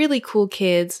all really cool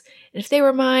kids. And if they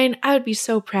were mine, I would be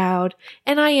so proud.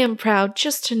 And I am proud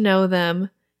just to know them.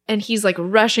 And he's like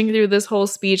rushing through this whole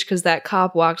speech because that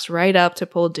cop walks right up to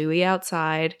pull Dewey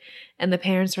outside. And the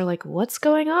parents are like, what's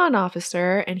going on,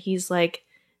 officer? And he's like,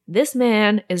 this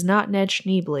man is not Ned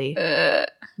Schneebly.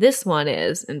 This one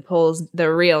is, and pulls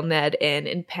the real Ned in.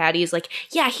 And Patty's like,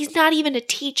 yeah, he's not even a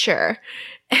teacher.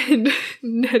 And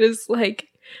Ned is like,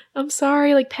 I'm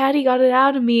sorry, like Patty got it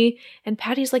out of me. And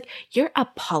Patty's like, you're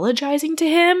apologizing to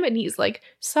him? And he's like,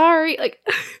 sorry, like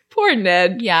poor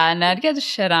Ned. Yeah, Ned gets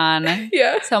shit on.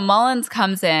 Yeah. So Mullins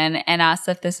comes in and asks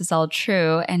if this is all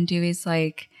true. And Dewey's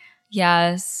like,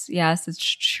 yes,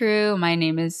 it's true. My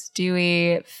name is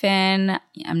Dewey Finn.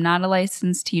 I'm not a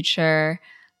licensed teacher,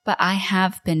 but I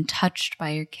have been touched by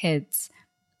your kids.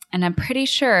 And I'm pretty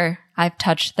sure I've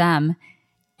touched them.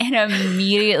 And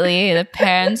immediately the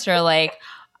parents are like,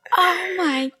 oh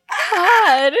my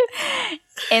God.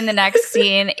 In the next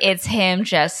scene, it's him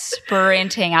just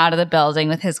sprinting out of the building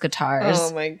with his guitars.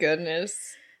 Oh my goodness.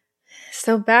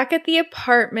 So back at the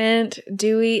apartment,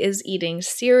 Dewey is eating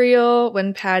cereal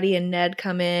when Patty and Ned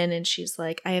come in, and she's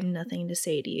like, I have nothing to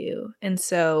say to you. And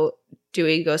so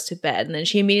Dewey goes to bed, and then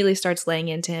she immediately starts laying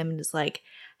into him and is like,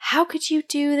 how could you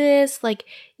do this? Like,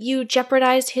 you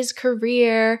jeopardized his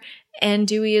career. And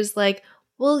Dewey is like,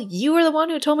 well, you were the one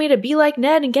who told me to be like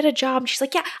Ned and get a job. And she's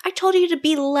like, yeah, I told you to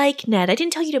be like Ned. I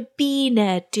didn't tell you to be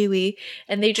Ned, Dewey.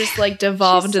 And they just like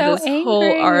devolve into so this angry.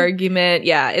 whole argument.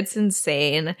 Yeah, it's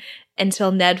insane.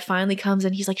 Until Ned finally comes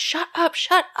in. He's like, shut up.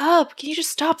 Can you just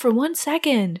stop for 1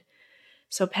 second?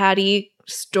 So Patty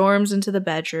storms into the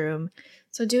bedroom.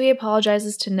 So Dewey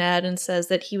apologizes to Ned and says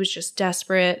that he was just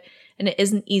desperate and it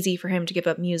isn't easy for him to give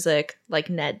up music like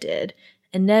Ned did.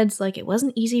 And Ned's like, it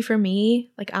wasn't easy for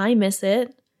me. Like, I miss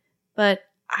it. But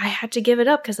I had to give it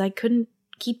up because I couldn't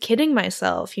keep kidding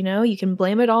myself, you know? You can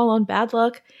blame it all on bad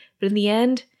luck. But in the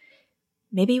end,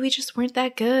 maybe we just weren't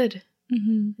that good.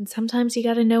 Mm-hmm. And sometimes you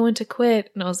got to know when to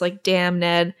quit. And I was like, damn,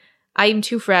 Ned, I am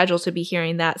too fragile to be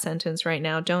hearing that sentence right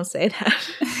now. Don't say that.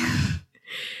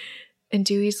 And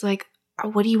Dewey's like,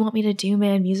 what do you want me to do,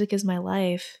 man? Music is my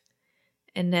life.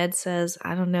 And Ned says,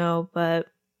 I don't know, but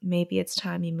maybe it's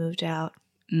time you moved out.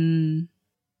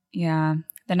 Yeah.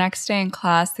 The next day in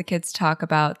class, the kids talk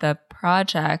about the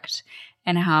project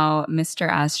and how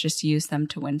Mr. S just used them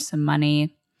to win some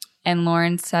money. And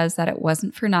Lawrence says that it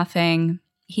wasn't for nothing.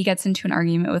 He gets into an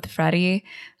argument with Freddie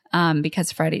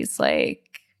because Freddie's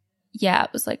like, yeah,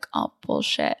 it was like all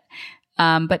bullshit.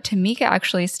 But Tamika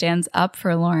actually stands up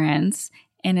for Lawrence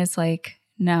and is like,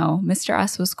 no, Mr.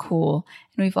 S was cool.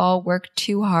 And we've all worked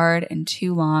too hard and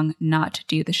too long not to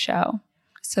do the show.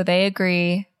 So they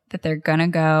agree that they're going to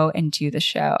go and do the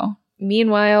show.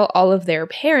 Meanwhile, all of their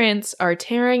parents are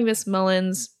tearing Miss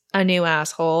Mullins a new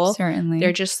asshole. Certainly.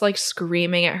 They're just like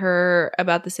screaming at her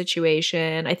about the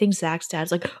situation. I think Zach's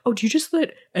dad's like, oh, do you just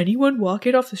let anyone walk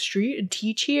in off the street and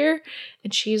teach here?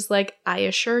 And she's like, I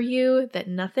assure you that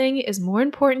nothing is more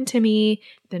important to me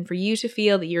than for you to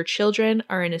feel that your children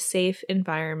are in a safe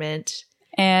environment.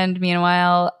 And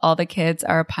meanwhile, all the kids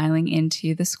are piling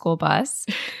into the school bus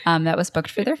that was booked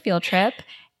for their field trip.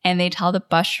 And they tell the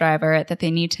bus driver that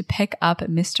they need to pick up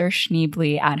Mr.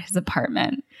 Schneebly at his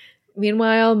apartment.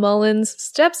 Meanwhile, Mullins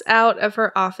steps out of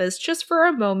her office just for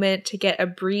a moment to get a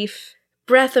brief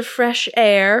breath of fresh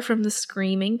air from the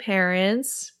screaming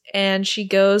parents. And she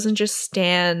goes and just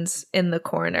stands in the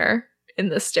corner in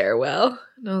the stairwell.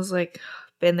 And I was like,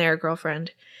 been there,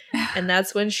 girlfriend. And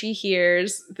that's when she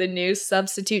hears the new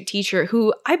substitute teacher,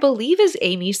 who I believe is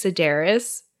Amy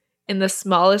Sedaris, in the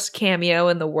smallest cameo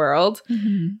in the world,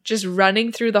 just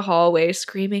running through the hallway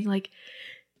screaming like,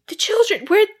 the children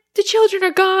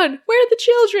are gone. Where are the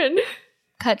children?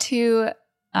 Cut to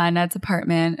Ned's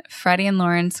apartment. Freddie and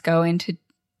Lawrence go into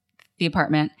the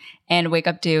apartment and wake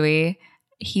up Dewey.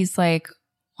 He's like,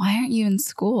 why aren't you in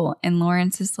school? And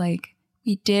Lawrence is like,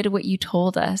 we did what you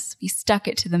told us. We stuck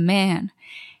it to the man.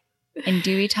 And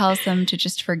Dewey tells them to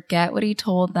just forget what he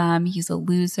told them. He's a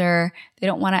loser. They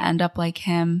don't want to end up like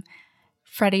him.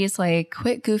 Freddie's like,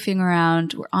 quit goofing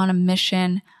around. We're on a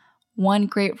mission. One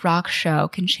great rock show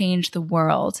can change the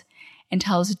world. And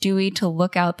tells Dewey to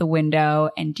look out the window.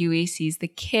 And Dewey sees the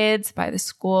kids by the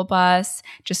school bus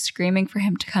just screaming for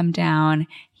him to come down.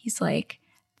 He's like,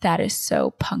 that is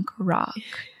so punk rock.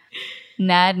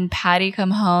 Ned and Patty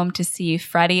come home to see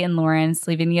Freddie and Lawrence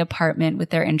leaving the apartment with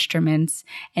their instruments,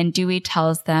 and Dewey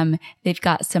tells them they've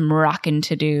got some rockin'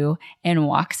 to do and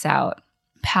walks out.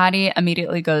 Patty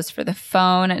immediately goes for the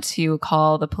phone to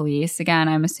call the police again,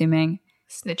 I'm assuming.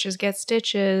 Snitches get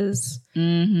stitches.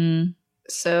 Mm-hmm.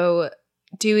 So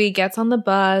Dewey gets on the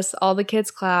bus, all the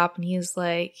kids clap, and he's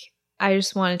like, I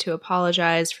just wanted to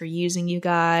apologize for using you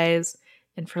guys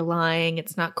and for lying.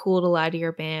 It's not cool to lie to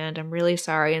your band. I'm really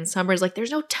sorry. And Summer's like,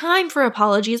 there's no time for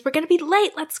apologies. We're going to be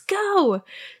late. Let's go.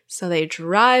 So they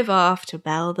drive off to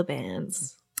battle the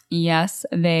bands. Yes,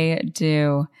 they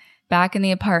do. Back in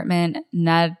the apartment,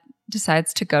 Ned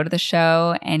decides to go to the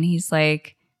show and he's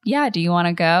like, yeah, do you want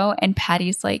to go? And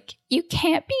Patty's like, you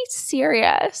can't be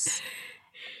serious.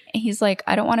 And he's like,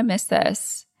 I don't want to miss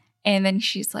this. And then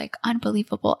she's like,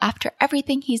 unbelievable. After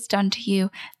everything he's done to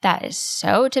you, that is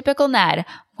so typical Ned.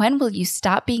 When will you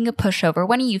stop being a pushover?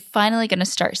 When are you finally going to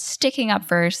start sticking up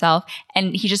for yourself?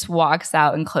 And he just walks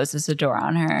out and closes the door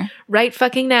on her. Right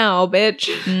fucking now, bitch.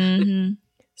 Mm-hmm.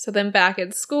 So then back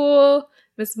at school,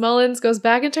 Miss Mullins goes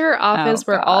back into her office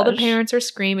where all the parents are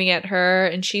screaming at her.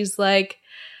 And she's like,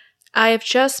 I have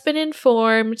just been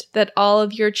informed that all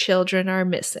of your children are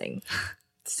missing.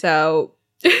 So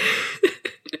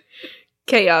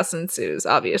chaos ensues,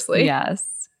 obviously.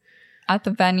 Yes. At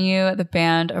the venue, the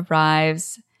band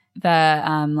arrives.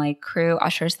 The crew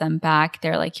ushers them back.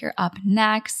 They're like, you're up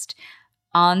next.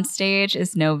 On stage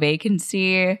is No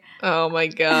Vacancy. Oh my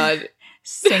God.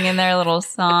 Singing their little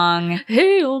song.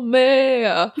 Hail Mary,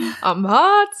 I'm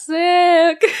heart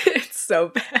sick. It's so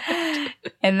bad.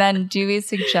 And then Dewey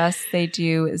suggests they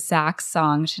do Zach's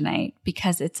song tonight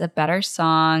because it's a better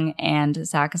song and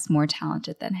Zach is more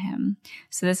talented than him.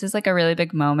 So this is like a really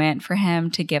big moment for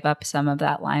him to give up some of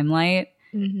that limelight.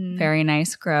 Mm-hmm. Very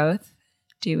nice growth,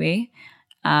 Dewey.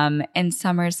 And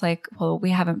Summer's like, well, we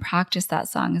haven't practiced that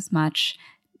song as much.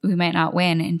 We might not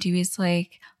win. And Dewey's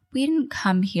like, we didn't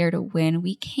come here to win.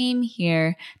 We came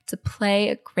here to play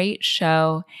a great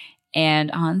show.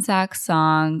 And on Zach's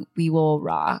song, we will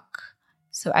rock.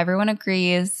 So everyone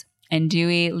agrees. And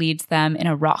Dewey leads them in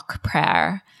a rock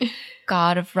prayer.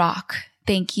 God of rock,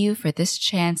 thank you for this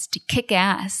chance to kick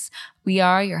ass. We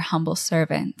are your humble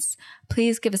servants.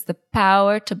 Please give us the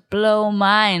power to blow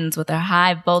minds with our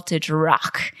high voltage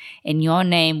rock. In your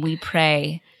name we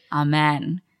pray.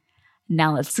 Amen.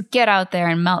 Now let's get out there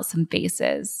and melt some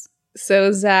bases.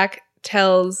 So Zach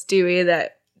tells Dewey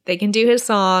that they can do his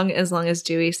song as long as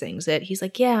Dewey sings it. He's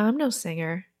like, yeah, I'm no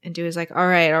singer. And Dewey's like, all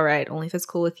right, only if it's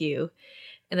cool with you.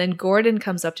 And then Gordon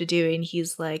comes up to Dewey and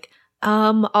he's like,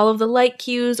 all of the light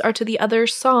cues are to the other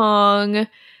song.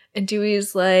 And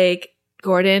Dewey's like,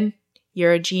 Gordon,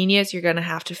 you're a genius. You're going to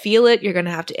have to feel it. You're going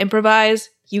to have to improvise.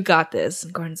 You got this.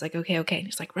 And Gordon's like, okay. And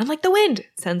he's like, run like the wind.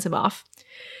 Sends him off.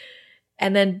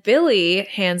 And then Billy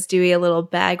hands Dewey a little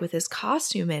bag with his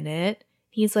costume in it.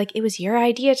 He's like, it was your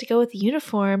idea to go with the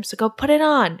uniform, so go put it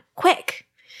on, quick.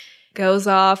 Goes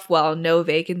off while No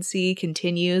Vacancy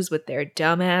continues with their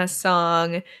dumbass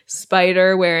song.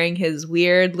 Spider wearing his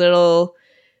weird little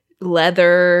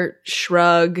leather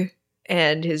shrug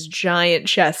and his giant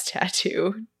chest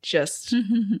tattoo just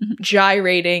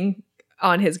gyrating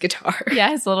on his guitar. Yeah,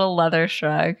 his little leather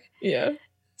shrug. Yeah.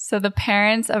 So the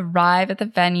parents arrive at the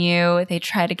venue. They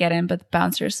try to get in, but the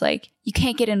bouncer's like, you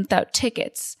can't get in without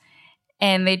tickets.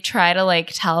 And they try to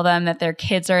like tell them that their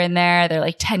kids are in there. They're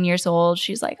like 10 years old.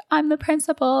 She's like, I'm the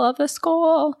principal of the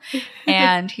school.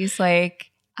 And he's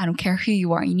like, I don't care who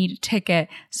you are. You need a ticket.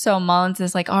 So Mullins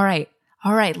is like, all right,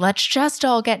 let's just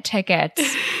all get tickets.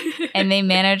 And they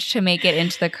manage to make it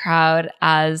into the crowd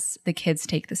as the kids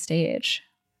take the stage.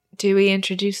 Dewey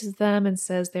introduces them and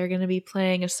says they're going to be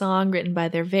playing a song written by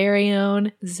their very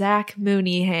own Zach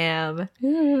Mooneyham.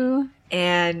 Ooh.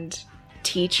 And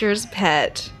Teacher's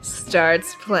Pet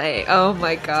starts playing. Oh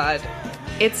my god.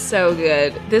 It's so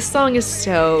good. This song is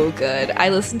so good. I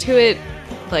listen to it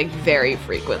like very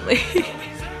frequently.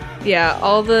 Yeah,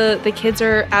 all the kids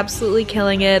are absolutely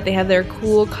killing it. They have their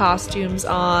cool costumes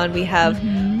on. We have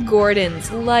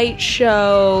Gordon's light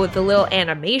show, the little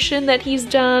animation that he's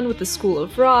done with the School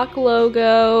of Rock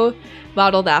logo,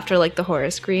 modeled after like the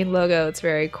Horace Green logo. It's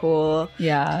very cool.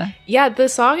 Yeah. Yeah, the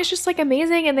song is just like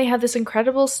amazing, and they have this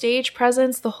incredible stage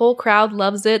presence. The whole crowd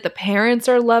loves it. The parents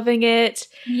are loving it.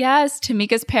 Yes,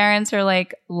 Tamika's parents are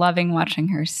like loving watching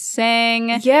her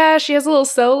sing. Yeah, she has a little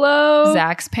solo.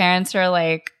 Zach's parents are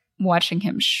like watching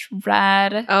him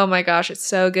shred. Oh my gosh, it's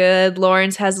so good.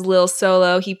 Lawrence has a little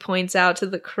solo. He points out to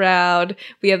the crowd.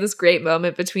 We have this great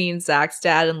moment between Zach's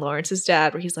dad and Lawrence's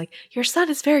dad where he's like, your son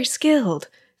is very skilled.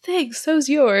 Thanks, so's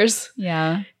yours.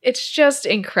 Yeah. It's just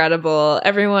incredible.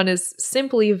 Everyone is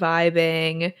simply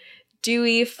vibing.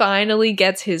 Dewey finally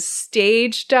gets his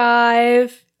stage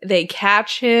dive. They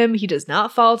catch him. He does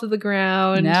not fall to the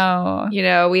ground. No. You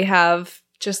know, we have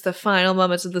just the final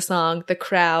moments of the song. The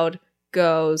crowd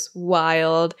goes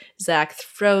wild. Zach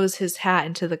throws his hat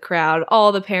into the crowd.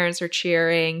 All the parents are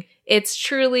cheering. It's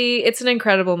an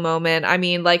incredible moment. I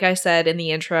mean, like I said in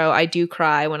the intro, I do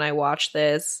cry when I watch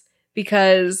this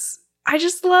because I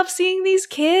just love seeing these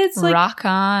kids like rock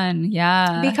on.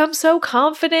 Yeah. become so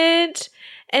confident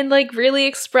and like really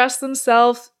express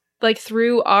themselves like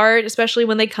through art, especially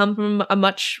when they come from a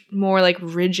much more like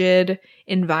rigid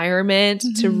environment,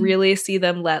 to really see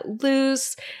them let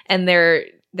loose and their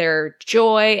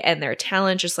joy and their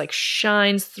talent just like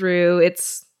shines through.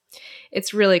 It's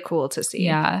really cool to see.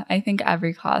 Yeah, I think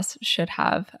every class should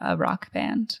have a rock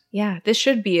band. Yeah, this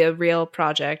should be a real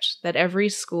project that every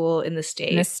school in the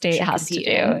state has to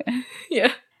do.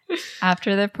 Yeah.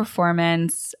 After the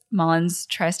performance, Mullins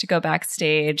tries to go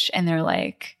backstage and they're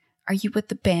like, are you with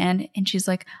the band? And she's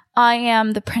like, I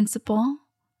am the principal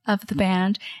of the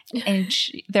band. And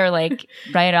they're like,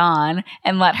 right on,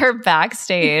 and let her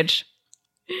backstage.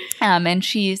 And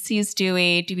she sees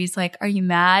Dewey. Dewey's like, are you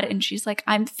mad? And she's like,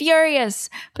 I'm furious,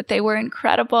 but they were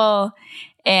incredible.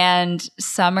 And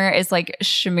Summer is like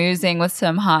schmoozing with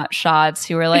some hot shots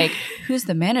who are like, who's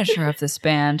the manager of this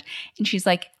band? And she's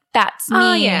like, that's me.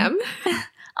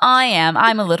 I am.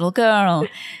 I'm a little girl.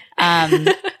 And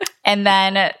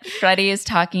then Freddie is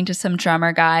talking to some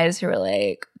drummer guys who are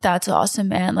like, that's awesome,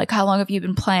 man. Like, how long have you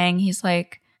been playing? He's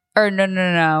like, or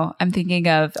no. I'm thinking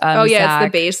of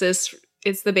Zach.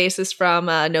 It's the bassist from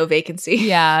No Vacancy.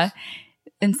 Yeah.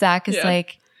 And Zach is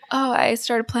like, oh, I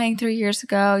started playing 3 years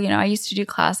ago. You know, I used to do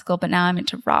classical, but now I'm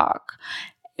into rock.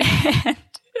 And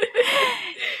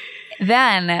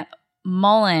then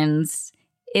Mullins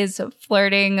is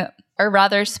flirting, or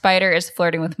rather Spider is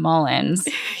flirting with Mullins.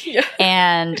 Yeah.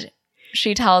 And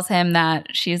she tells him that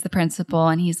she's the principal,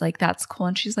 and he's like, that's cool.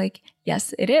 And she's like,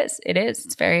 yes, it is. It is.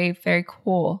 It's very, very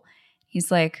cool.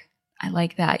 He's like, I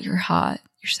like that. You're hot.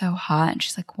 You're so hot. And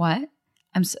she's like, what?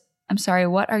 I'm sorry,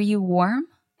 what? Are you warm?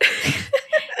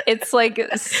 It's like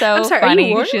so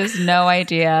funny. She has no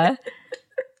idea.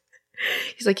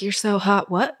 He's like, you're so hot.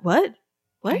 What?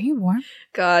 Are you warm?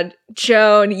 God,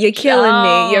 Joan, you're killing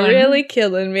me. You're really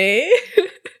killing me.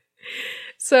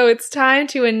 So it's time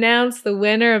to announce the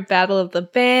winner of Battle of the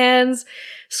Bands.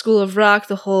 School of Rock,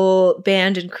 the whole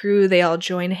band and crew, they all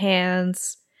join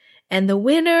hands. And the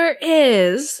winner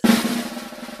is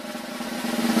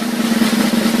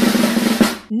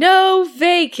No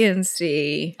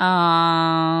Vacancy.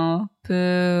 Oh,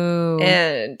 boo.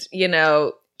 And, you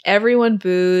know, everyone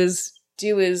boos.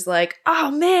 Dewey's like,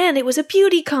 oh man, it was a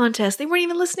beauty contest. They weren't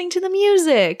even listening to the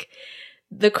music.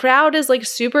 The crowd is like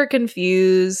super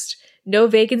confused. No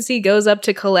Vacancy goes up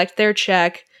to collect their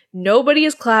check. Nobody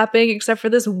is clapping except for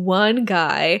this one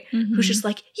guy who's just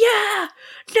like, yeah,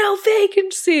 No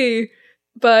Vacancy.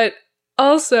 But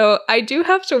also, I do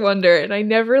have to wonder, and I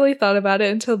never really thought about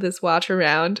it until this watch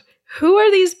around, who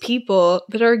are these people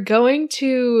that are going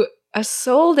to a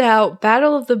sold-out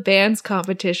Battle of the Bands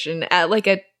competition at like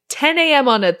a 10 a.m.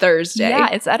 on a Thursday. Yeah,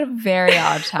 it's at a very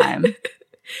odd time.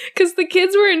 Because the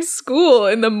kids were in school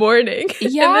in the morning.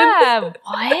 Yeah,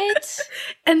 what?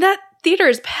 And that theater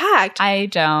is packed. I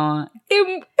don't.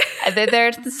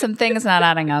 There's some things not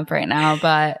adding up right now,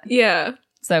 but yeah.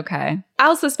 It's okay.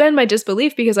 I'll suspend my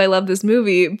disbelief because I love this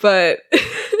movie, but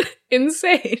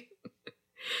insane.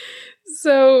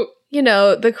 So, you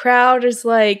know, the crowd is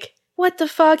like, what the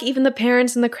fuck? Even the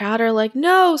parents in the crowd are like,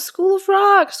 no, School of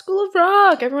Rock, School of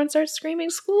Rock. Everyone starts screaming,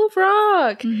 School of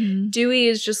Rock. Mm-hmm. Dewey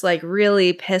is just like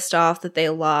really pissed off that they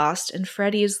lost. And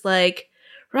Freddie's like,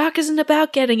 rock isn't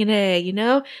about getting an A, you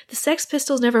know? The Sex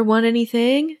Pistols never won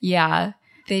anything. Yeah.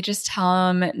 They just tell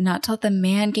him not to let the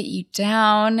man get you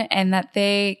down and that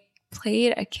they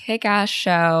played a kick-ass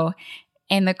show.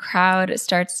 And the crowd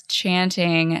starts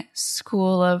chanting,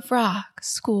 School of Rock,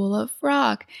 School of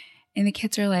Rock. And the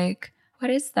kids are like, what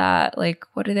is that? Like,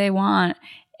 what do they want?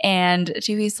 And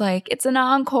Dewey's like, it's an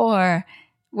encore.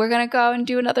 We're going to go and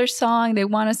do another song. They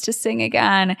want us to sing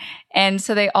again. And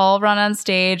so they all run on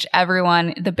stage,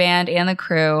 everyone, the band and the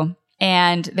crew.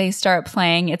 And they start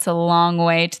playing It's a Long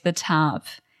Way to the Top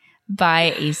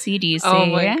by AC/DC. Oh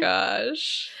my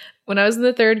gosh. When I was in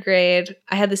the 3rd grade,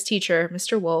 I had this teacher,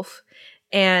 Mr. Wolf,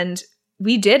 and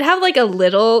we did have like a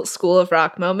little School of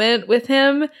Rock moment with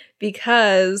him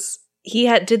because he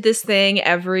did this thing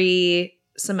every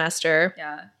semester.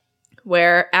 Yeah.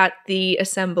 Where at the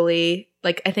assembly,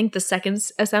 like I think the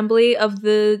 2nd assembly of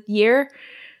the year,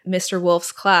 Mr.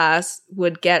 Wolf's class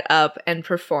would get up and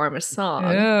perform a song.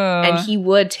 Ew. And he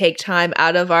would take time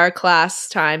out of our class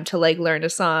time to like learn a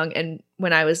song. And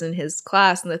when I was in his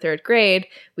class in the 3rd grade,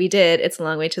 we did It's a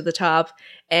Long Way to the Top.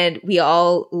 And we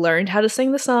all learned how to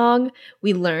sing the song.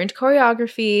 We learned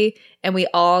choreography. And we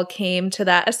all came to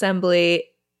that assembly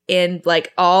in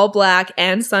like all black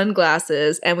and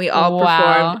sunglasses, and we all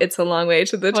performed It's a Long Way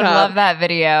to the Top. I love that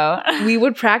video. We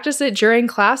would practice it during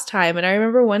class time, and I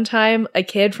remember one time a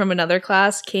kid from another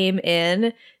class came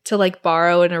in to like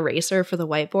borrow an eraser for the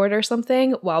whiteboard or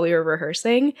something while we were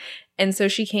rehearsing, and so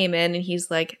she came in and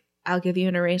he's like, I'll give you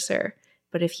an eraser,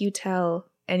 but if you tell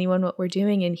anyone what we're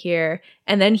doing in here,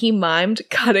 and then he mimed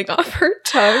cutting off her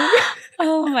tongue.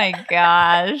 Oh my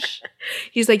gosh.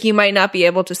 He's like, you might not be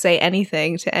able to say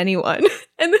anything to anyone,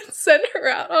 and then send her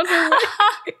out on her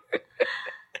way.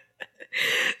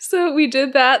 So we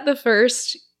did that the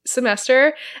first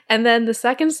semester, and then the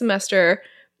second semester,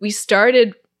 we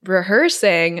started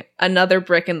rehearsing Another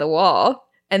Brick in the Wall,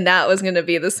 and that was going to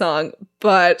be the song,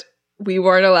 but we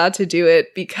weren't allowed to do it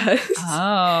because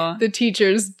the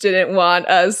teachers didn't want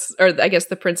us, or I guess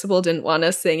the principal didn't want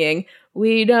us singing,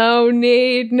 we don't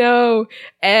need no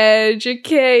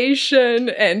education,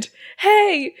 and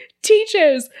hey,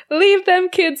 teachers, leave them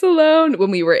kids alone. When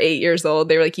we were 8 years old,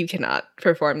 they were like, you cannot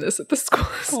perform this at the school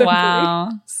assembly. Wow.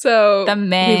 So the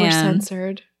man. We were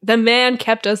censored. The man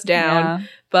kept us down,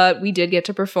 but we did get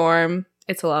to perform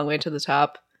It's a Long Way to the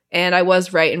Top. And I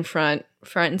was right in front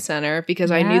and center because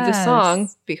I knew the song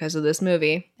because of this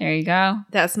movie. There you go.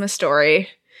 That's my story.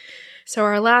 So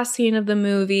our last scene of the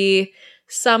movie,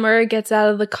 Summer gets out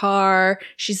of the car.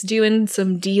 She's doing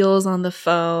some deals on the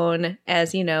phone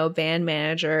as, you know, band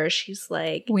manager. She's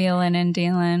like, wheeling and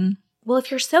dealing. Well, if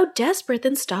you're so desperate,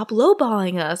 then stop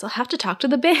lowballing us. I'll have to talk to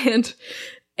the band.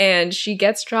 And she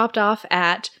gets dropped off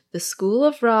at the School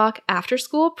of Rock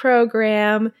after-school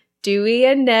program. Dewey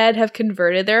and Ned have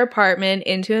converted their apartment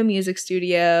into a music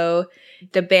studio.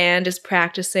 The band is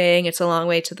practicing It's a Long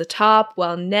Way to the Top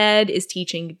while Ned is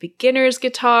teaching beginner's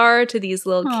guitar to these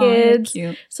little kids.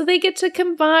 Cute. So they get to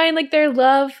combine like their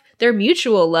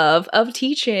mutual love of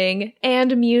teaching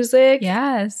and music.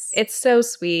 Yes. It's so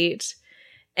sweet.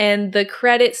 And the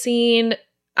credit scene,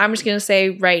 I'm just going to say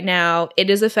right now,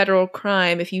 it is a federal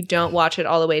crime if you don't watch it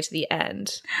all the way to the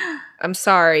end. I'm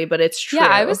sorry, but it's true. Yeah,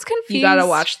 I was confused. You gotta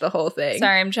watch the whole thing.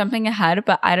 Sorry, I'm jumping ahead,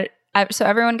 but so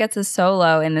everyone gets a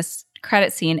solo in this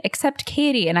credit scene except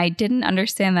Katie, and I didn't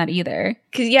understand that either.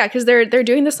 Because they're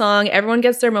doing the song. Everyone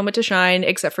gets their moment to shine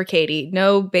except for Katie.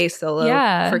 No bass solo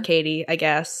for Katie, I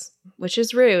guess, which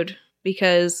is rude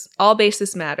because all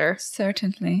basses matter.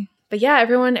 Certainly. But yeah,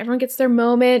 everyone gets their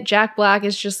moment. Jack Black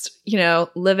is just, you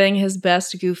know, living his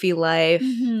best goofy life.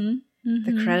 Mm-hmm.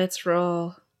 Mm-hmm. The credits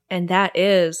roll. And that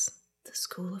is the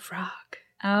School of Rock.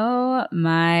 Oh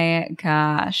my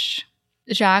gosh.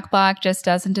 Jack Black just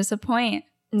doesn't disappoint.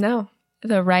 No.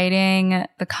 The writing,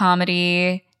 the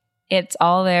comedy, it's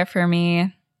all there for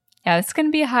me. Yeah, it's going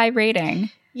to be a high rating.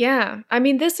 Yeah. I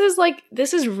mean, this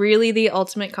is really the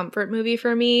ultimate comfort movie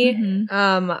for me.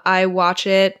 Mm-hmm. I watch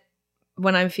it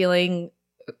when I'm feeling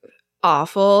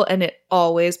awful, and it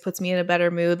always puts me in a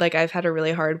better mood. Like, I've had a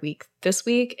really hard week this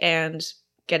week, and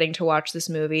getting to watch this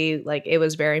movie, like, it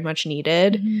was very much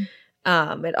needed.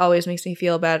 It always makes me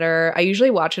feel better. I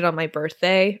usually watch it on my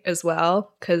birthday as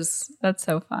well, because that's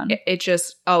so fun. It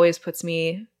just always puts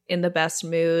me in the best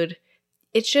mood.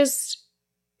 It's just,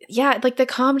 yeah, like, the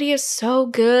comedy is so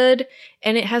good,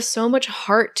 and it has so much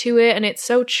heart to it, and it's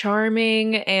so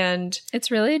charming, and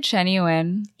it's really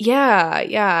genuine.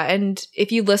 Yeah. And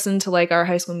if you listen to, like, our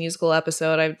High School Musical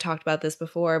episode, I've talked about this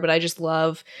before, but I just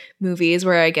love movies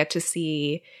where I get to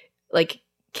see, like,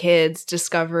 kids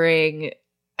discovering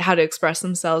how to express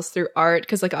themselves through art,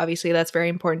 because, like, obviously that's very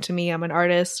important to me. I'm an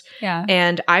artist. Yeah.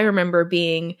 And I remember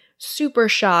being super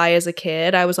shy as a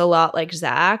kid. I was a lot like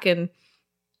Zach and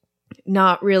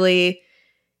not really,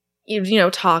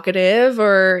 talkative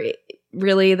or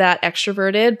really that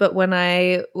extroverted. But when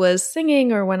I was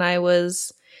singing or when I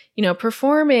was,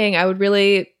 performing, I would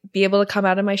really be able to come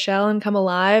out of my shell and come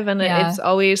alive. And it's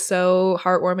always so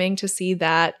heartwarming to see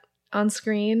that on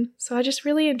screen. So I just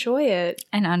really enjoy it.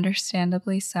 And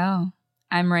understandably so.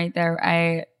 I'm right there.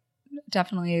 I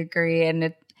definitely agree.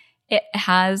 And it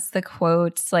has the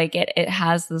quotes, like it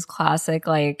has those classic,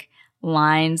 like,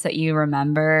 lines that you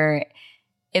remember.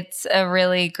 It's a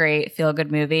really great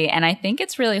feel-good movie, and I think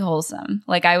it's really wholesome.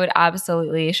 Like, I would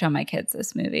absolutely show my kids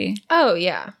this movie. Oh,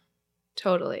 yeah.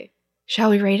 Totally. Shall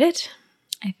we rate it?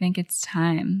 I think it's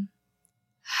time.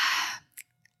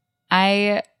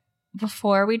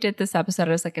 Before we did this episode,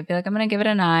 I was like, I feel like I'm going to give it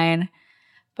a 9,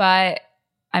 but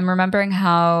I'm remembering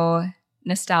how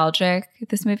nostalgic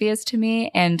this movie is to me,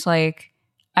 and, like,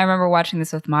 I remember watching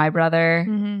this with my brother,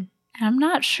 and I'm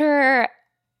not sure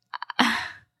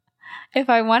if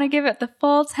I want to give it the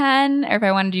full 10 or if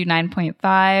I want to do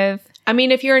 9.5. I mean,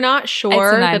 if you're not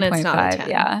sure, then it's not a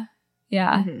 10.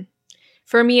 Yeah. Mm-hmm.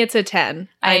 For me, it's a 10.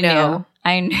 I know.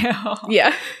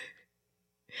 Yeah.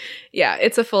 Yeah,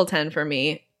 it's a full 10 for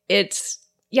me. It's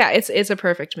a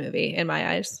perfect movie in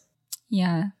my eyes.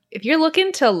 Yeah. If you're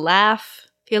looking to laugh,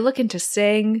 if you're looking to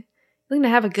sing, you're looking to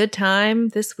have a good time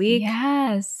this week,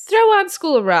 yes, throw on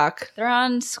School of Rock. Throw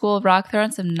on School of Rock. Throw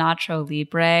on some Nacho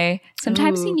Libre.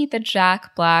 Sometimes you need the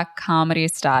Jack Black comedy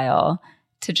style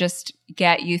to just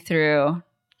get you through,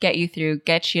 get you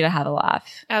to have a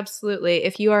laugh. Absolutely.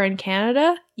 If you are in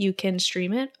Canada, you can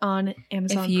stream it on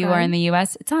Amazon If you Prime. are in the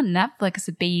US, it's on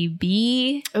Netflix,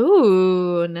 baby.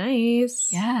 Ooh, nice.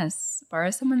 Yes.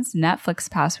 Borrow someone's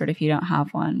Netflix password if you don't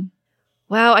have one.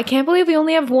 Wow, I can't believe we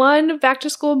only have one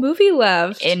back-to-school movie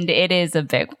left. And it is a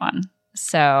big one.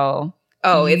 So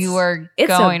you are it's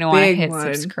going to want to hit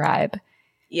one. subscribe.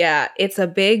 Yeah, it's a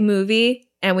big movie,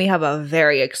 and we have a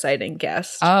very exciting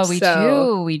guest. Oh, we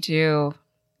do. We do.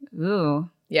 Ooh.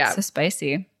 Yeah. So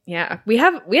spicy. Yeah. We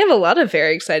have a lot of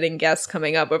very exciting guests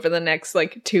coming up over the next,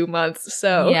 2 months.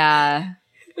 So yeah.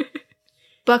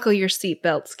 Buckle your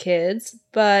seatbelts, kids.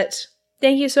 But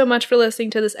thank you so much for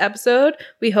listening to this episode.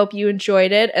 We hope you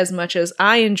enjoyed it as much as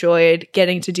I enjoyed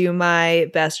getting to do my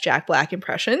best Jack Black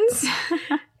impressions.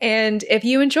 And if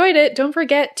you enjoyed it, don't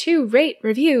forget to rate,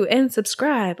 review, and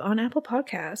subscribe on Apple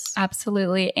Podcasts.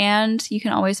 Absolutely. And you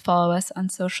can always follow us on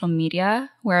social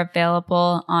media. We're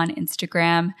available on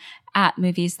Instagram at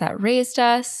Movies That Raised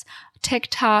Us,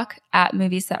 TikTok at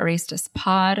Movies That Raised Us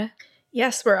Pod.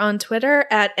 Yes, we're on Twitter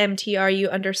at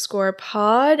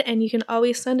MTRU_pod, and you can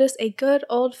always send us a good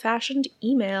old-fashioned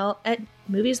email at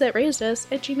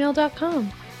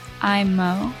moviesthatraisedus@gmail.com. I'm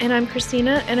Mo. And I'm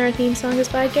Christina, and our theme song is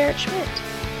by Garrett Schmidt.